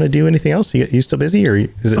 You want to do anything else? You still busy, or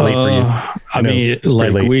is it late for you?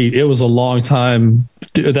 It was a long time.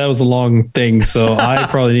 That was a long thing. So I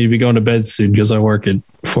probably need to be going to bed soon because I work at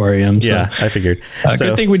 4 a.m. So. Yeah, I figured.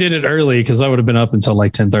 Good thing we did it early because I would have been up until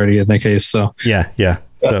like 10:30 in that case. So yeah.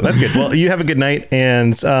 So that's good. Well, you have a good night,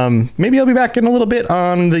 and maybe I'll be back in a little bit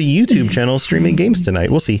on the YouTube channel streaming games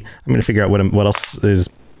tonight. We'll see. I'm going to figure out what else is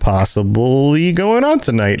possibly going on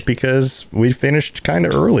tonight because we finished kind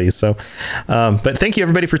of early. So, but thank you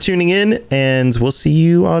everybody for tuning in, and we'll see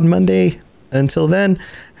you on Monday. Until then,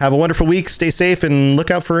 have a wonderful week. Stay safe and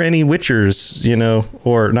look out for any witchers,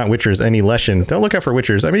 or not witchers, any Leshen. Don't look out for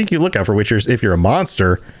witchers. I mean, you can look out for witchers if you're a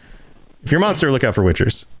monster. If you're a monster, look out for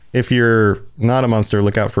witchers. If you're not a monster,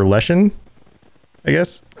 look out for Leshen, I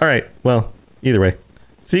guess. All right. Well, either way.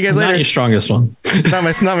 See you guys later. Not your strongest one. not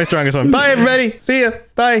my strongest one. Bye, everybody. See ya.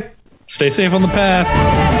 Bye. Stay safe on the path.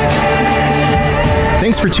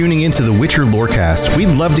 Thanks for tuning into the Witcher Lorecast. We'd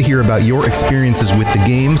love to hear about your experiences with the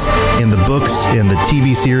games and the books and the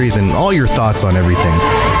TV series and all your thoughts on everything.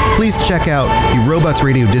 Please check out the Robots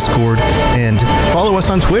Radio Discord and follow us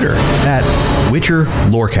on Twitter at Witcher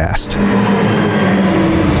Lorecast.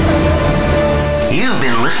 You've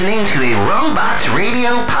been listening to a Robots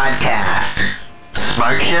Radio podcast.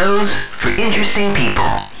 Smart shows for interesting people.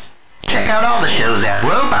 Check out all the shows at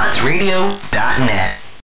robotsradio.net.